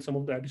to enable some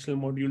of the additional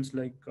modules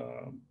like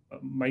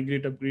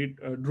migrate upgrade,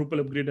 Drupal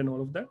upgrade, and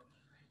all of that.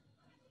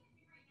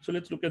 So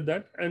let's look at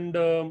that. And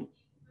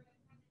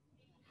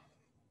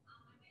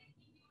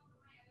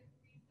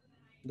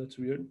that's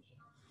weird.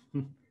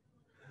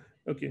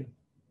 Okay.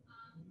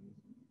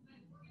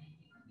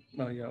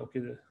 Yeah.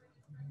 Okay.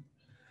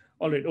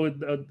 All right. Oh,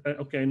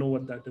 okay. I know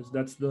what that is.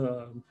 That's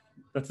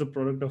the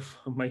product of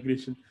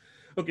migration.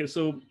 Okay.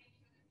 So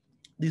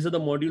these are the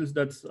modules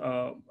that's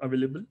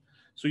available.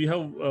 So you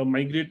have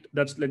migrate,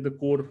 that's like the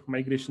core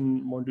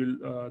migration module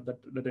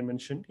that I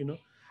mentioned,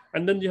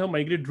 and then you have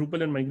migrate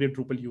Drupal and migrate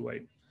Drupal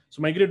UI.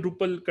 So migrate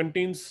Drupal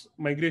contains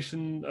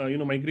migration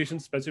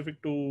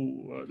specific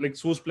to like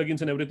source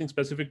plugins and everything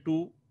specific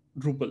to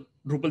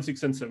Drupal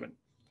 6 and 7,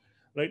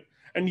 right?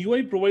 And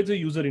UI provides a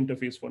user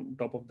interface on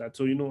top of that.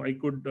 So I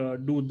could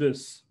do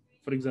this,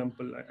 for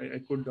example. I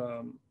could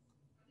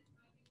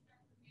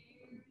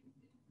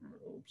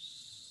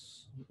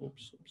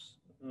oops.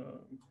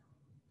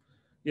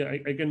 Yeah,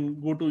 I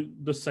can go to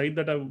the site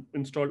that I've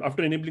installed.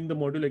 After enabling the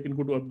module, I can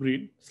go to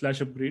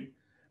upgrade/upgrade,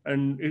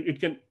 and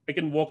I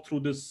can walk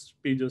through this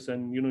pages,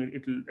 and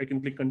it'll I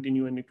can click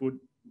continue, and it would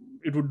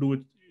do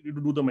it. It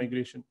would do the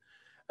migration.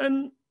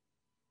 And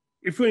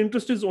if your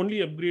interest is only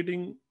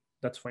upgrading,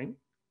 that's fine,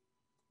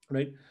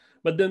 right?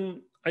 But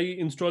then I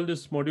install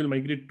this module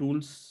Migrate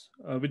tools,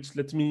 which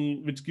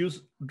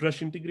gives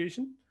Drush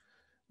integration,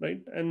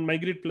 right? And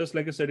Migrate Plus,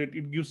 like I said,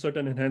 it gives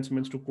certain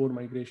enhancements to core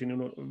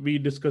migration. We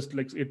discussed,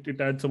 like,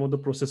 it adds some of the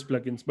process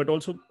plugins, but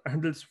also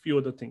handles few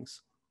other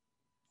things.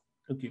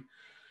 Okay.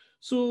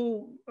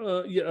 So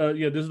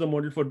yeah, this is the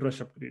model for Drush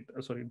upgrade.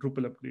 Sorry,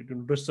 Drupal upgrade.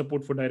 Drush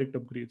support for direct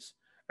upgrades,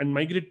 and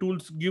Migrate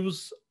tools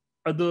gives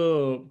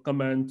other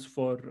commands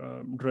for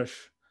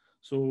Drush.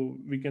 So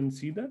we can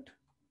see that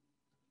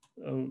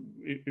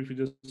if you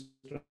just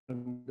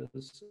run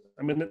this.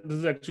 I mean, this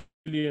is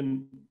actually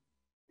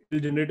it'll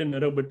generate an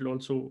error, but it'll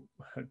also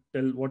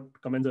tell what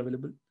commands are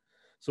available.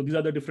 So these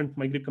are the different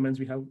Migrate commands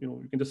we have.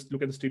 You can just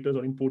look at the status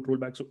or import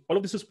rollback. So all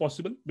of this is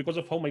possible because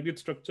of how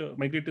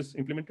Migrate is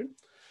implemented.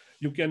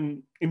 You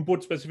can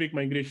import specific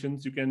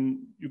migrations. You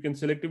can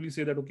selectively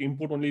say that, okay,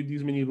 import only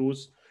these many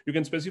rows. You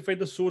can specify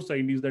the source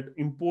IDs, that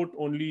import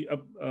only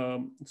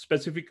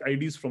specific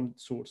IDs from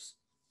source,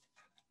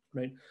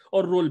 right?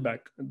 Or rollback,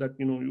 that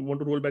you want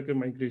to roll back a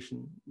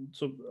migration.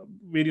 So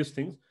various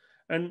things.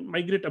 And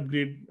Migrate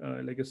upgrade,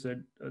 like I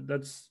said,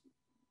 that's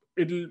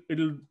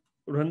it'll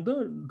run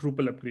the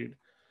Drupal upgrade.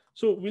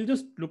 So we'll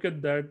just look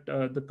at that,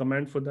 the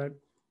command for that.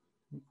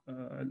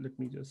 Let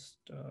me just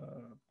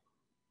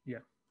yeah,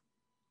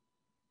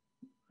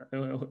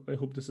 I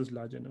hope this is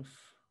large enough.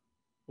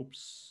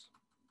 Oops.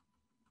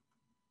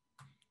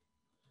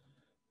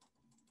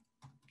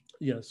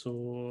 Yeah,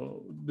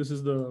 so this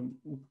is the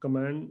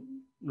command,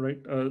 right?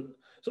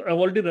 So I've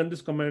already run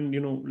this command.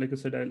 Like I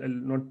said, I'll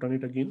not run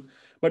it again.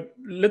 But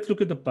let's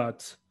look at the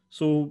paths.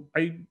 So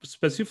I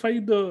specify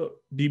the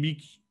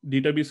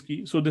database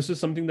key. So this is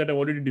something that I've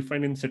already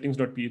defined in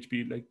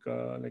settings.php,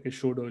 like I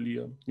showed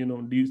earlier.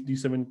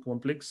 D7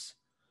 complex.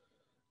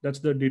 That's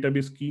the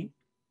database key.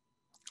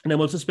 And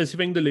I'm also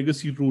specifying the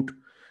legacy root.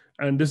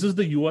 And this is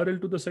the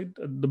URL to the site,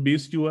 the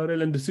base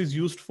URL, and this is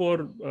used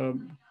for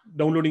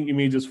downloading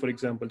images, for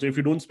example. So if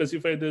you don't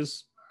specify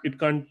this, it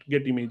can't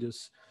get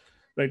images,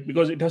 right?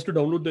 Because it has to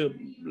download the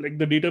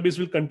database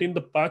will contain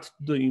the path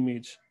to the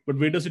image, but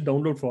where does it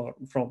download from?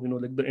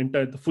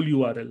 Like the full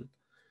URL.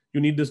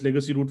 You need this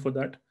legacy root for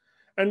that.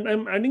 And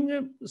I'm adding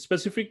a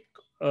specific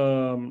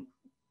um,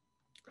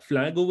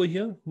 flag over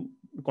here,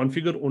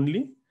 configure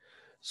only.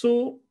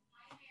 So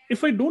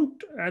if I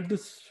don't add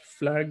this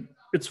flag,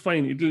 it's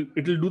fine.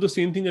 It'll do the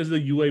same thing as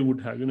the UI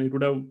would have. It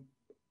would have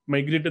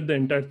migrated the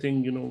entire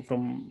thing,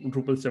 from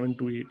Drupal 7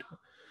 to 8.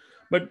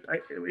 But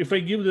if I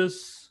give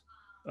this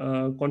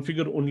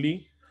configure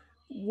only,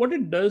 what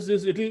it does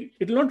is it'll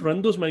not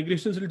run those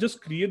migrations. It'll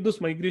just create those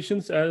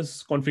migrations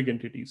as config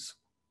entities.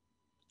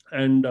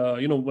 And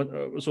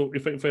so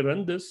if I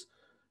run this,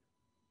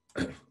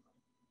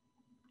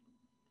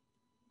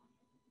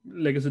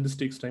 like I said, this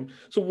takes time.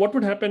 So what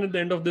would happen at the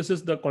end of this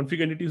is the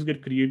config entities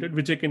get created,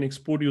 which I can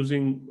export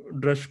using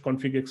Drush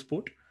config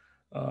export.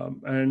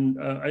 And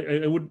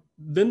I would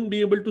then be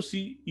able to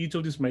see each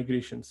of these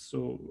migrations.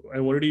 So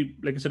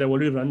like I said, I've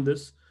already run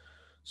this.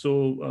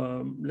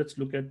 So let's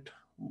look at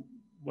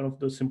one of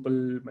the simple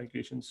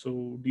migrations.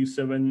 So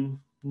D7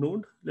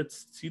 node,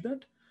 let's see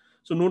that.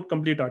 So node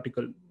complete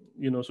article,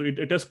 so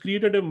it has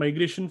created a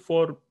migration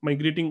for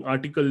migrating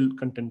article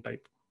content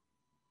type,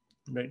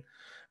 right?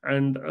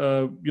 And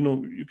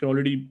you can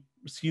already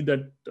see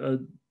that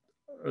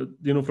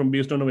from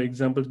based on our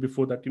examples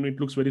before that, it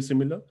looks very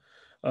similar.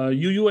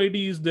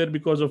 UUID is there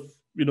because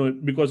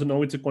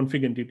now it's a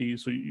config entity,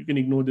 so you can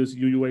ignore this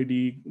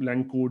UUID,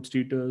 lang code,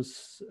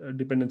 status,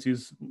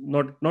 dependencies,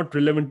 not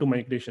relevant to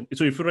migration.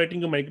 So if you're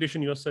writing a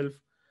migration yourself,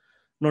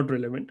 not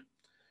relevant.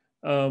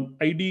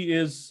 ID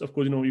is, of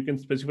course, you can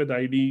specify the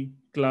ID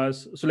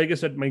class. So like I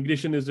said,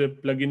 migration is a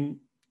plugin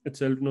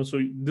itself.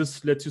 So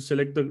this lets you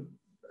select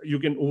you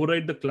can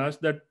override the class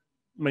that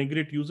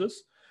Migrate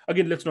uses.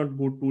 Again, let's not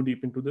go too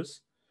deep into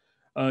this.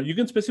 You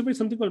can specify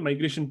something called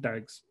migration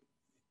tags.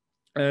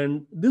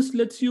 And this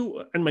lets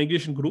you, and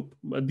migration group,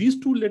 these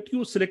two let you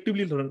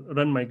selectively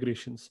run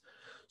migrations.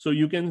 So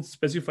you can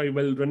specify,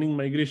 while running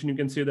migration, you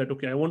can say that,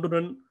 okay, I want to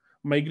run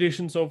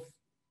migrations of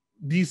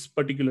these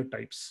particular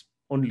types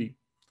only,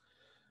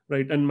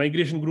 right? And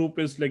migration group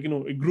is like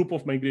a group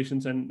of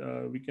migrations, and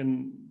we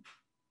can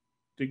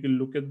take a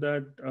look at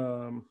that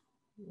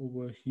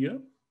over here.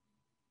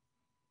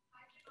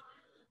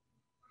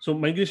 So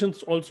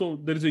migrations also,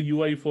 there is a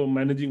UI for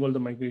managing all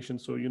the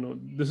migrations. So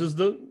this is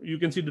you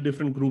can see the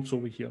different groups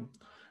over here.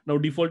 Now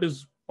default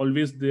is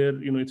always there.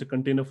 It's a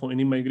container for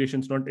any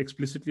migrations, not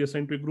explicitly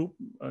assigned to a group.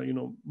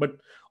 But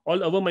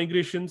all our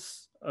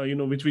migrations,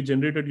 which we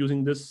generated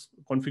using this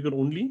configure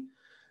only,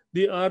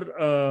 they are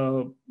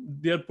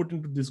put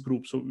into this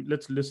group. So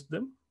let's list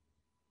them.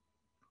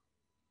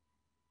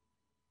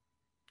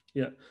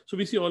 Yeah. So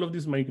we see all of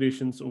these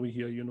migrations over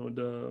here,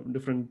 the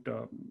different,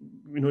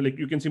 like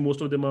you can see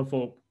most of them are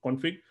for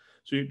config.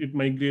 So it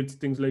migrates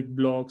things like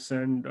blocks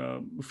and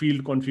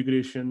field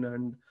configuration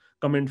and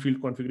comment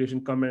field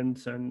configuration,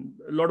 comments, and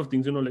a lot of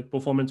things, like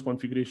performance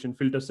configuration,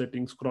 filter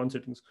settings, cron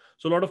settings.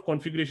 So a lot of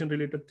configuration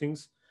related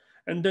things.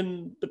 And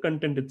then the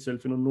content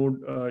itself, the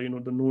node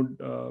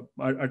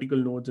article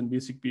nodes and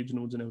basic page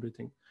nodes and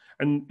everything.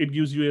 And it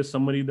gives you a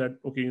summary that,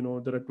 okay,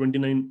 there are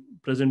 29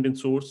 present in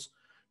source,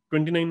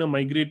 29 are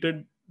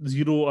migrated,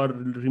 0 are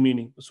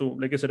remaining. So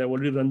like I said, I've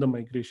already run the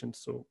migrations,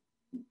 so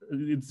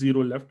it's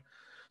 0 left.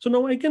 So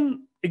now I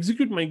can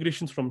execute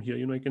migrations from here.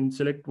 I can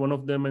select one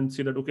of them and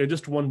say that, okay, I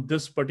just want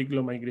this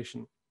particular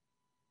migration,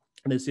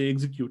 and I say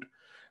execute.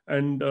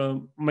 And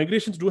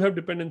migrations do have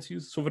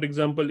dependencies. So for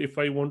example, if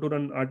I want to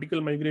run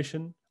article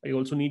migration, I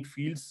also need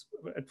fields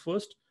at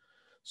first.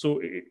 So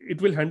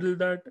it will handle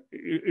that.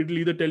 It'll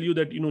either tell you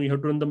that you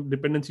have to run the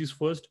dependencies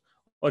first,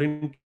 or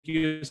in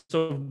case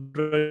of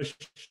drush,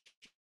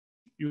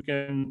 you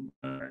can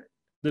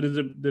there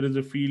is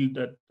a field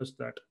that does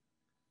that.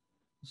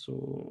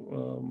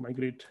 So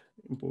migrate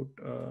import.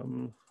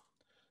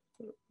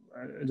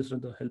 I just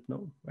run the help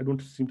now. I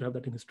don't seem to have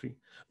that in history,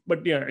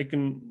 but yeah, I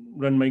can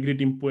run migrate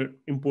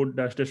import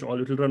dash dash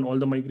all. It will run all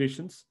the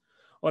migrations,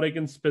 or I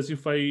can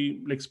specify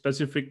like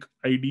specific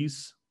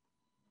IDs.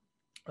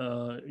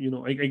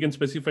 I can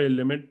specify a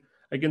limit.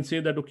 I can say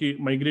that, okay,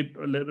 migrate,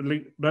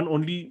 like run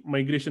only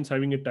migrations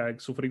having a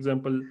tag. So for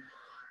example,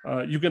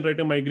 you can write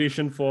a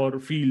migration for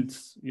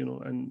fields,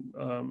 and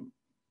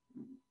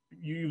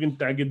you can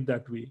tag it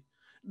that way.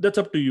 That's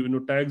up to you.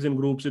 Tags and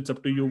groups, it's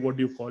up to you what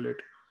do you call it.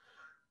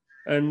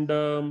 And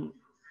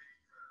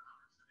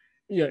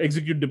yeah,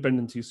 execute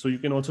dependencies. So you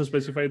can also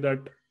specify that,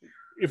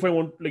 if I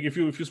want, like if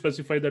you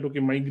specify that, okay,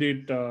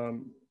 migrate uh,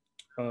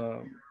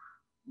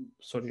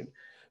 sorry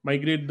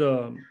migrate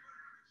the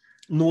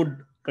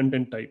node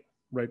content type,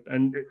 right?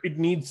 And it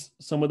needs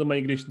some other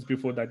migrations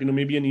before that,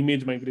 maybe an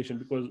image migration,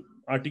 because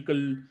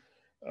article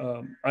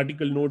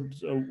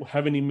nodes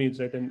have an image,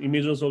 right? And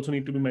images also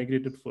need to be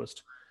migrated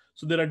first.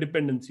 So there are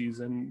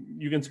dependencies, and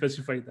you can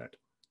specify that.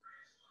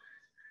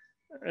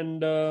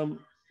 And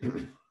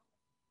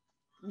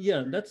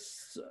yeah,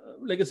 that's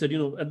like I said,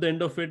 at the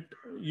end of it,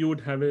 you would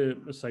have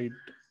a site.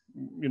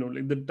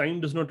 Like the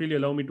time does not really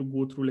allow me to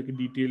go through like a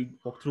detailed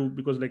walkthrough,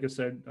 because like I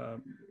said,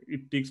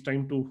 it takes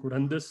time to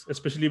run this,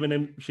 especially when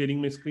I'm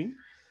sharing my screen.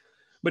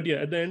 But yeah,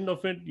 at the end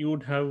of it, you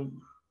would have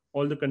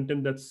all the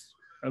content that's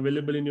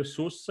available in your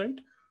source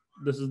site.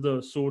 This is the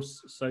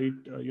source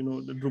site,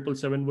 the Drupal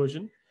 7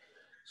 version.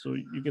 So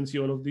you can see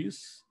all of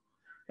these,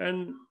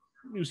 and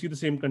you see the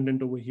same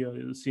content over here,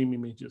 the same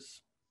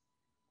images,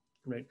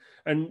 right?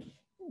 And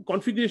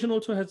configuration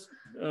also has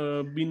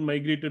been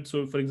migrated.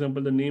 So for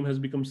example, the name has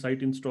become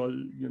site install,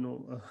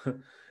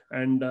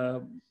 and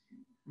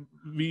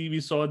we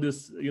saw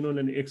this,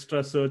 an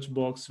extra search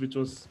box, which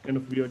was kind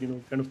of weird,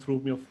 kind of threw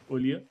me off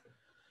earlier.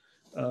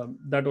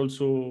 That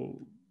also,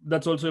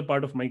 that's also a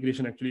part of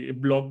migration. Actually, a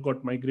block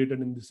got migrated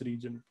in this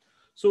region.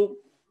 So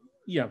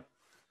yeah,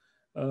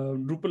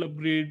 Drupal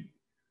upgrade,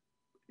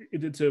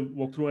 it's a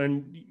walkthrough.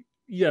 And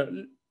yeah,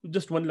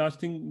 just one last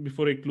thing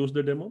before I close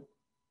the demo.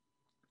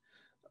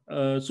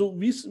 So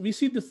we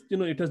see this,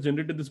 it has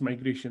generated this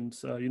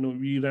migrations.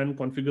 We ran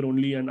configure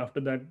only, and after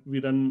that we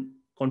run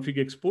config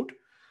export.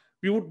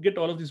 We would get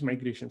all of these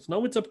migrations.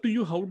 Now it's up to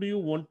you. How do you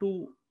want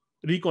to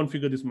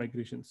reconfigure these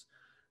migrations?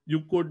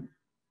 You could,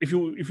 if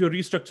you're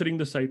restructuring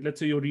the site, let's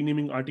say you're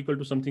renaming article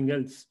to something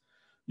else,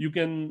 you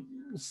can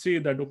say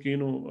that, okay,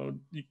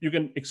 you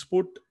can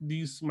export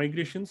these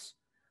migrations,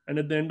 and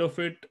at the end of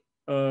it,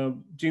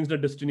 change the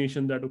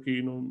destination, that,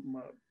 okay,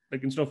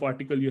 like instead of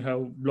article you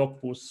have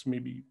blog posts,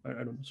 maybe. I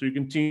don't know, so you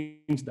can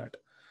change that.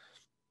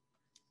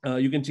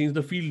 You can change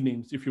the field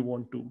names if you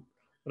want to,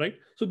 right?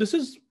 So this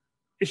is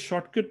a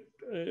shortcut,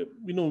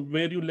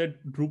 where you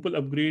let Drupal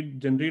upgrade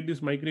generate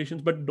these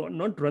migrations, but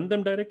not run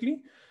them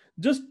directly.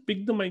 Just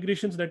pick the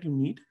migrations that you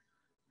need,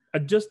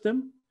 adjust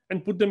them,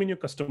 and put them in your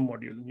custom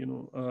module.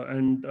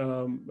 And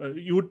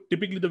you would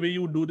typically, the way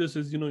you would do this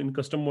is, in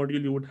custom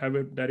module you would have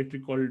a directory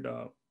called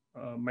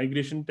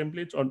migration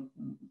templates, or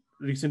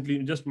recently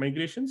just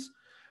migrations,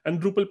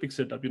 and Drupal picks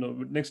it up.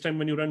 Next time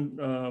when you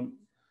run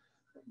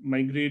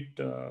migrate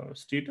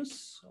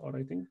status, or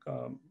I think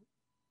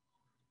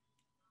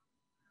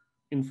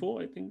info,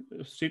 I think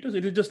status,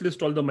 it will just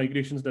list all the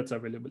migrations that's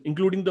available,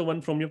 including the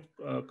one from your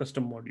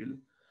custom module.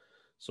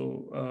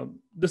 So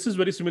this is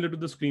very similar to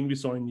the screen we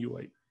saw in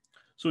UI.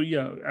 So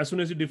yeah, as soon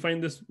as you define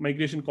this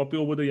migration, copy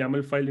over the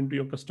YAML file into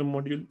your custom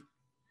module,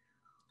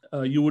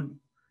 uh, you would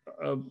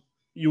uh,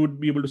 you would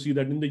be able to see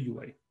that in the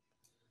UI.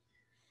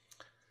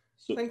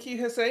 So thank you,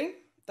 Hussein.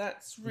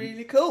 That's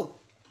really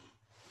cool.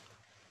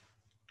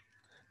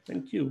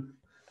 thank you.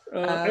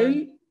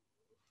 I'll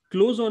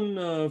close on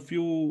a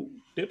few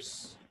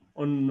tips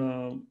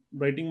on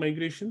writing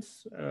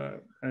migrations,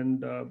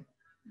 and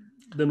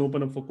then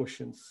open up for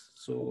questions.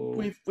 So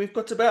We've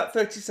got about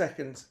 30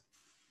 seconds.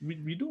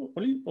 we do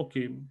only,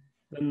 okay.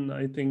 Then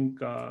I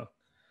think I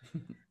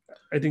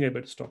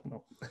better stop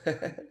now.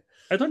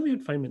 I thought we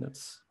had 5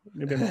 minutes.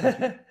 Maybe I'm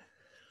confused.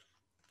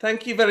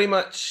 Thank you very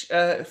much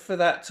for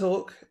that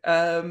talk.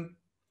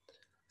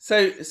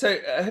 So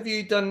have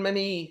you done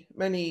many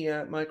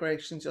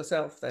migrations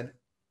yourself then?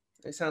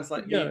 It sounds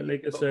like Yeah,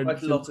 like I you've got said,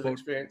 quite a lot of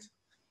experience.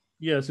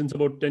 since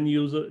about 10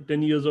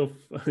 years of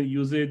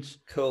usage,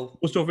 Cool,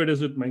 most of it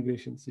is with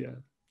migrations. Yeah,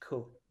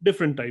 cool.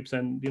 different types,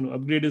 and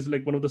upgrade is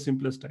like one of the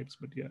simplest types.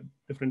 But yeah,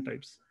 different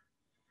types.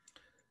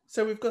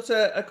 So we've got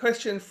a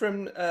question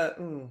from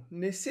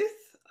Nisith,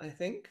 I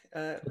think,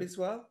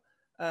 Biswal,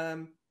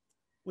 um,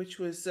 which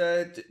was,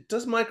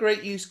 does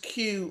Migrate use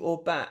queue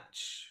or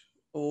batch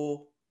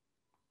or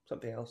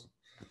something else?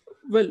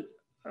 Well,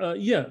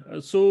 yeah.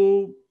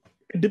 So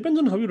it depends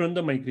on how you run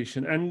the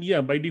migration, and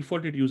yeah, by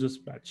default it uses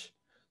batch.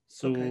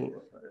 Okay,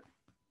 So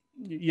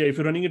yeah, if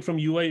you're running it from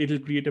UI, it'll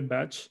create a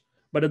batch.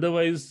 But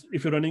otherwise,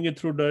 if you're running it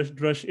through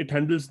Drush, it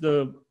handles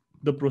the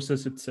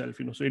process itself.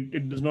 So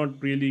it does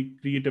not really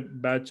create a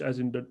batch as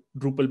in the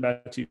Drupal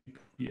batch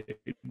API.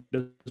 It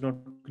does not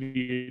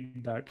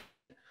create that.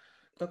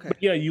 But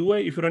yeah,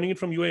 UI, if you're running it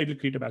from okay, UI, it'll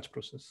create a batch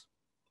process.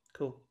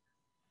 cool.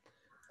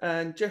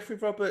 And Jeffrey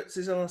Roberts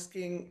is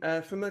asking,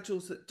 for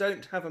modules that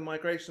don't have a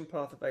migration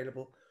path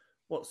available,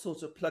 what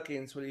sort of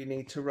plugins will you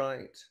need to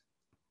write?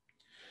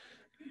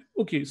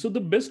 Okay, so the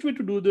best way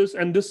to do this,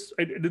 and this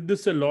I did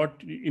this a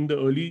lot in the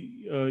early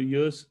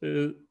years,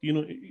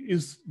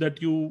 is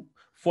that you,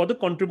 for the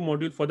contrib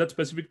module, for that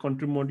specific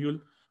contrib module,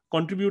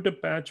 contribute a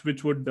patch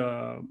which would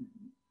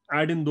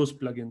add in those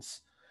plugins.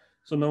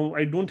 So now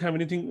I don't have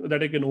anything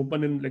that I can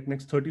open in like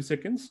next 30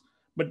 seconds,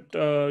 but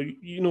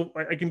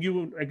I can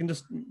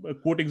just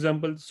quote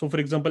examples. So for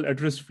example,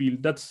 address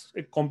field, that's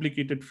a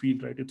complicated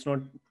field, right? It's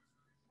not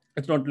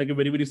like a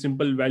very very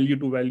simple value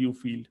to value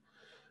field.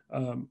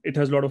 It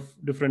has a lot of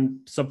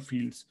different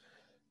subfields,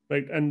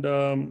 right? And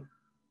um,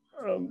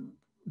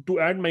 to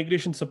add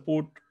migration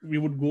support, we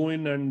would go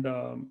in and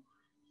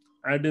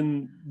add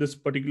in this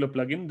particular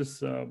plugin,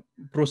 this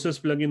process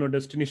plugin or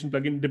destination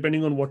plugin,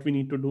 depending on what we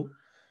need to do,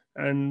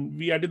 and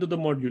we add it to the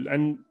module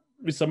and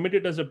we submit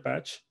it as a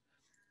patch.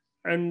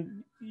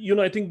 And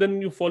I think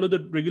then you follow the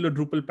regular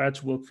Drupal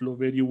patch workflow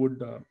where you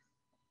would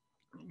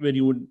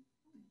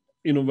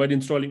while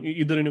installing,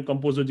 either in a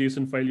composer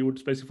JSON file, you would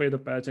specify the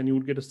patch and you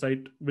would get a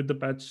site with the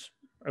patch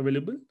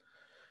available.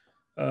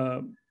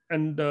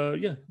 And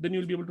yeah, then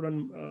you'll be able to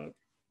run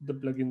the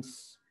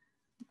plugins.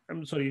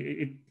 I'm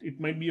sorry, it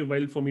might be a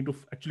while for me to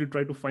actually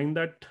try to find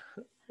that.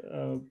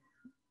 Uh,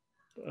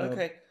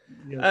 Okay.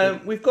 yeah,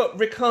 sorry. We've got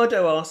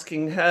Ricardo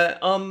asking, are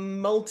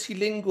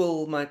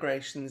multilingual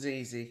migrations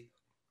easy?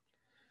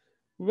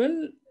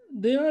 Well,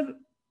 they are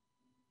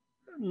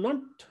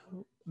not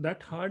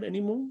that hard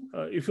anymore.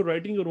 If you're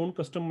writing your own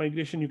custom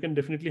migration, you can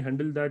definitely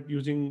handle that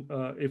using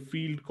a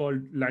field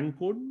called lang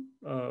code.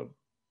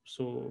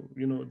 So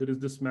there is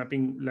this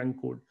mapping lang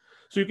code.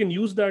 So you can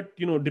use that.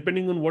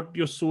 Depending on what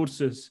your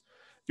source is,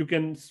 you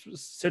can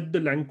set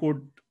the lang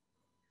code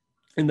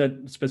in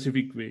that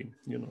specific way.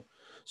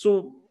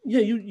 So yeah,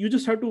 you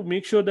just have to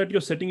make sure that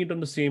you're setting it on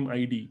the same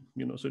ID.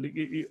 So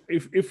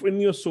if in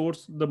your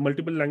source the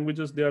multiple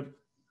languages, they are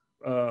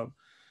uh,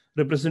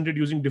 represented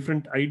using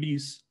different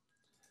IDs.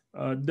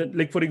 That,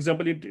 like for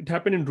example, it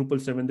happened in Drupal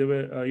 7.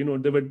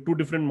 There were two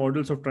different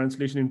models of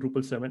translation in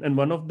Drupal 7, and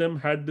one of them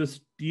had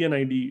this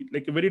TNID,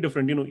 like a very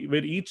different,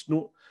 where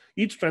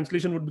each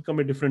translation would become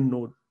a different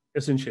node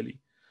essentially,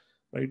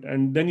 right?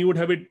 And then you would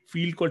have a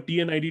field called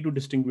TNID to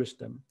distinguish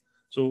them.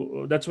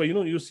 So that's why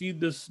you see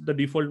the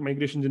default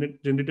migration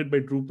generated by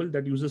Drupal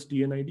that uses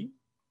TNID,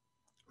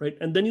 right?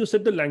 And then you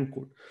set the lang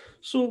code.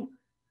 So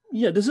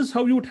yeah, this is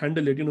how you would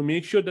handle it.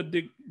 Make sure that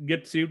they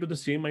get saved to the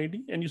same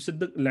ID and you set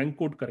the lang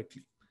code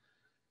correctly.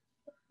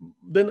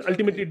 Then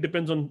ultimately Okay, it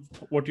depends on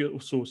what your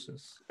source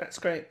is. that's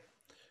great.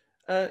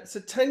 So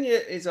Tanya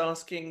is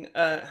asking,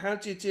 how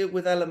do you deal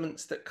with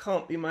elements that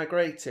can't be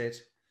migrated?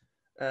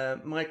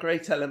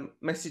 Migrate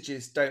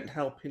messages don't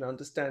help in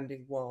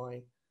understanding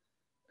why.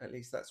 At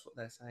least that's what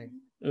they're saying.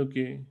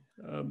 Okay.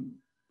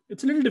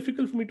 It's a little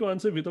difficult for me to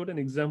answer without an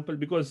example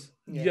because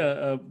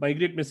Yeah,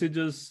 migrate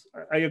messages,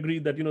 I agree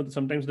that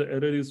sometimes the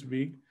error is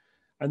vague,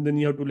 and then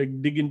you have to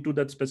like dig into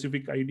that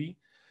specific ID.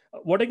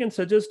 What I can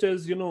suggest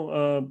is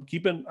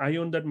keep an eye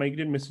on that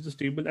migrate messages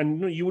table,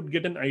 and you would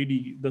get an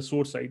ID, the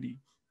source ID,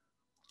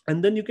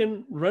 and then you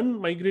can run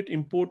migrate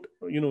import.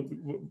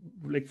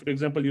 Like for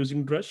example,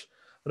 using Drush,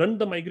 run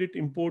the migrate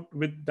import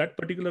with that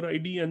particular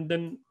ID, and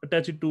then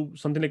attach it to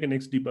something like an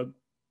Xdebug,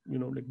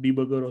 like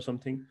debugger or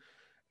something.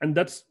 And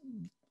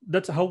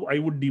that's how I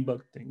would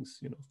debug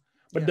things.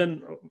 But yeah.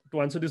 then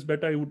to answer this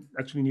better, I would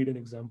actually need an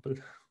example.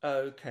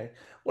 Okay.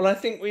 Well, I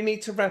think we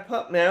need to wrap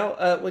up now.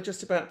 We're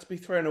just about to be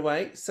thrown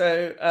away.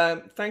 So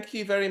thank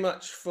you very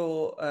much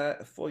for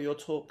your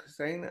talk,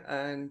 Zane,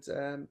 and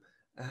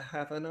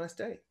have a nice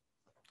day.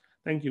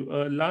 Thank you.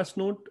 Last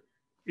note,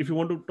 if you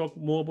want to talk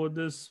more about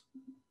this,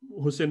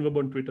 Hussein Web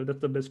on Twitter,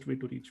 that's the best way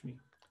to reach me.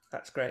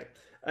 That's great.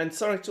 And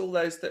sorry to all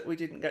those that we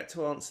didn't get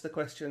to answer the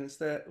questions.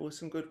 There were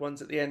some good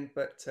ones at the end,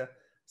 but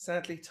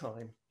sadly,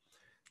 time.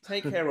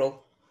 Take care,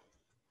 all.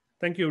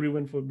 Thank you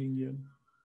everyone for being here.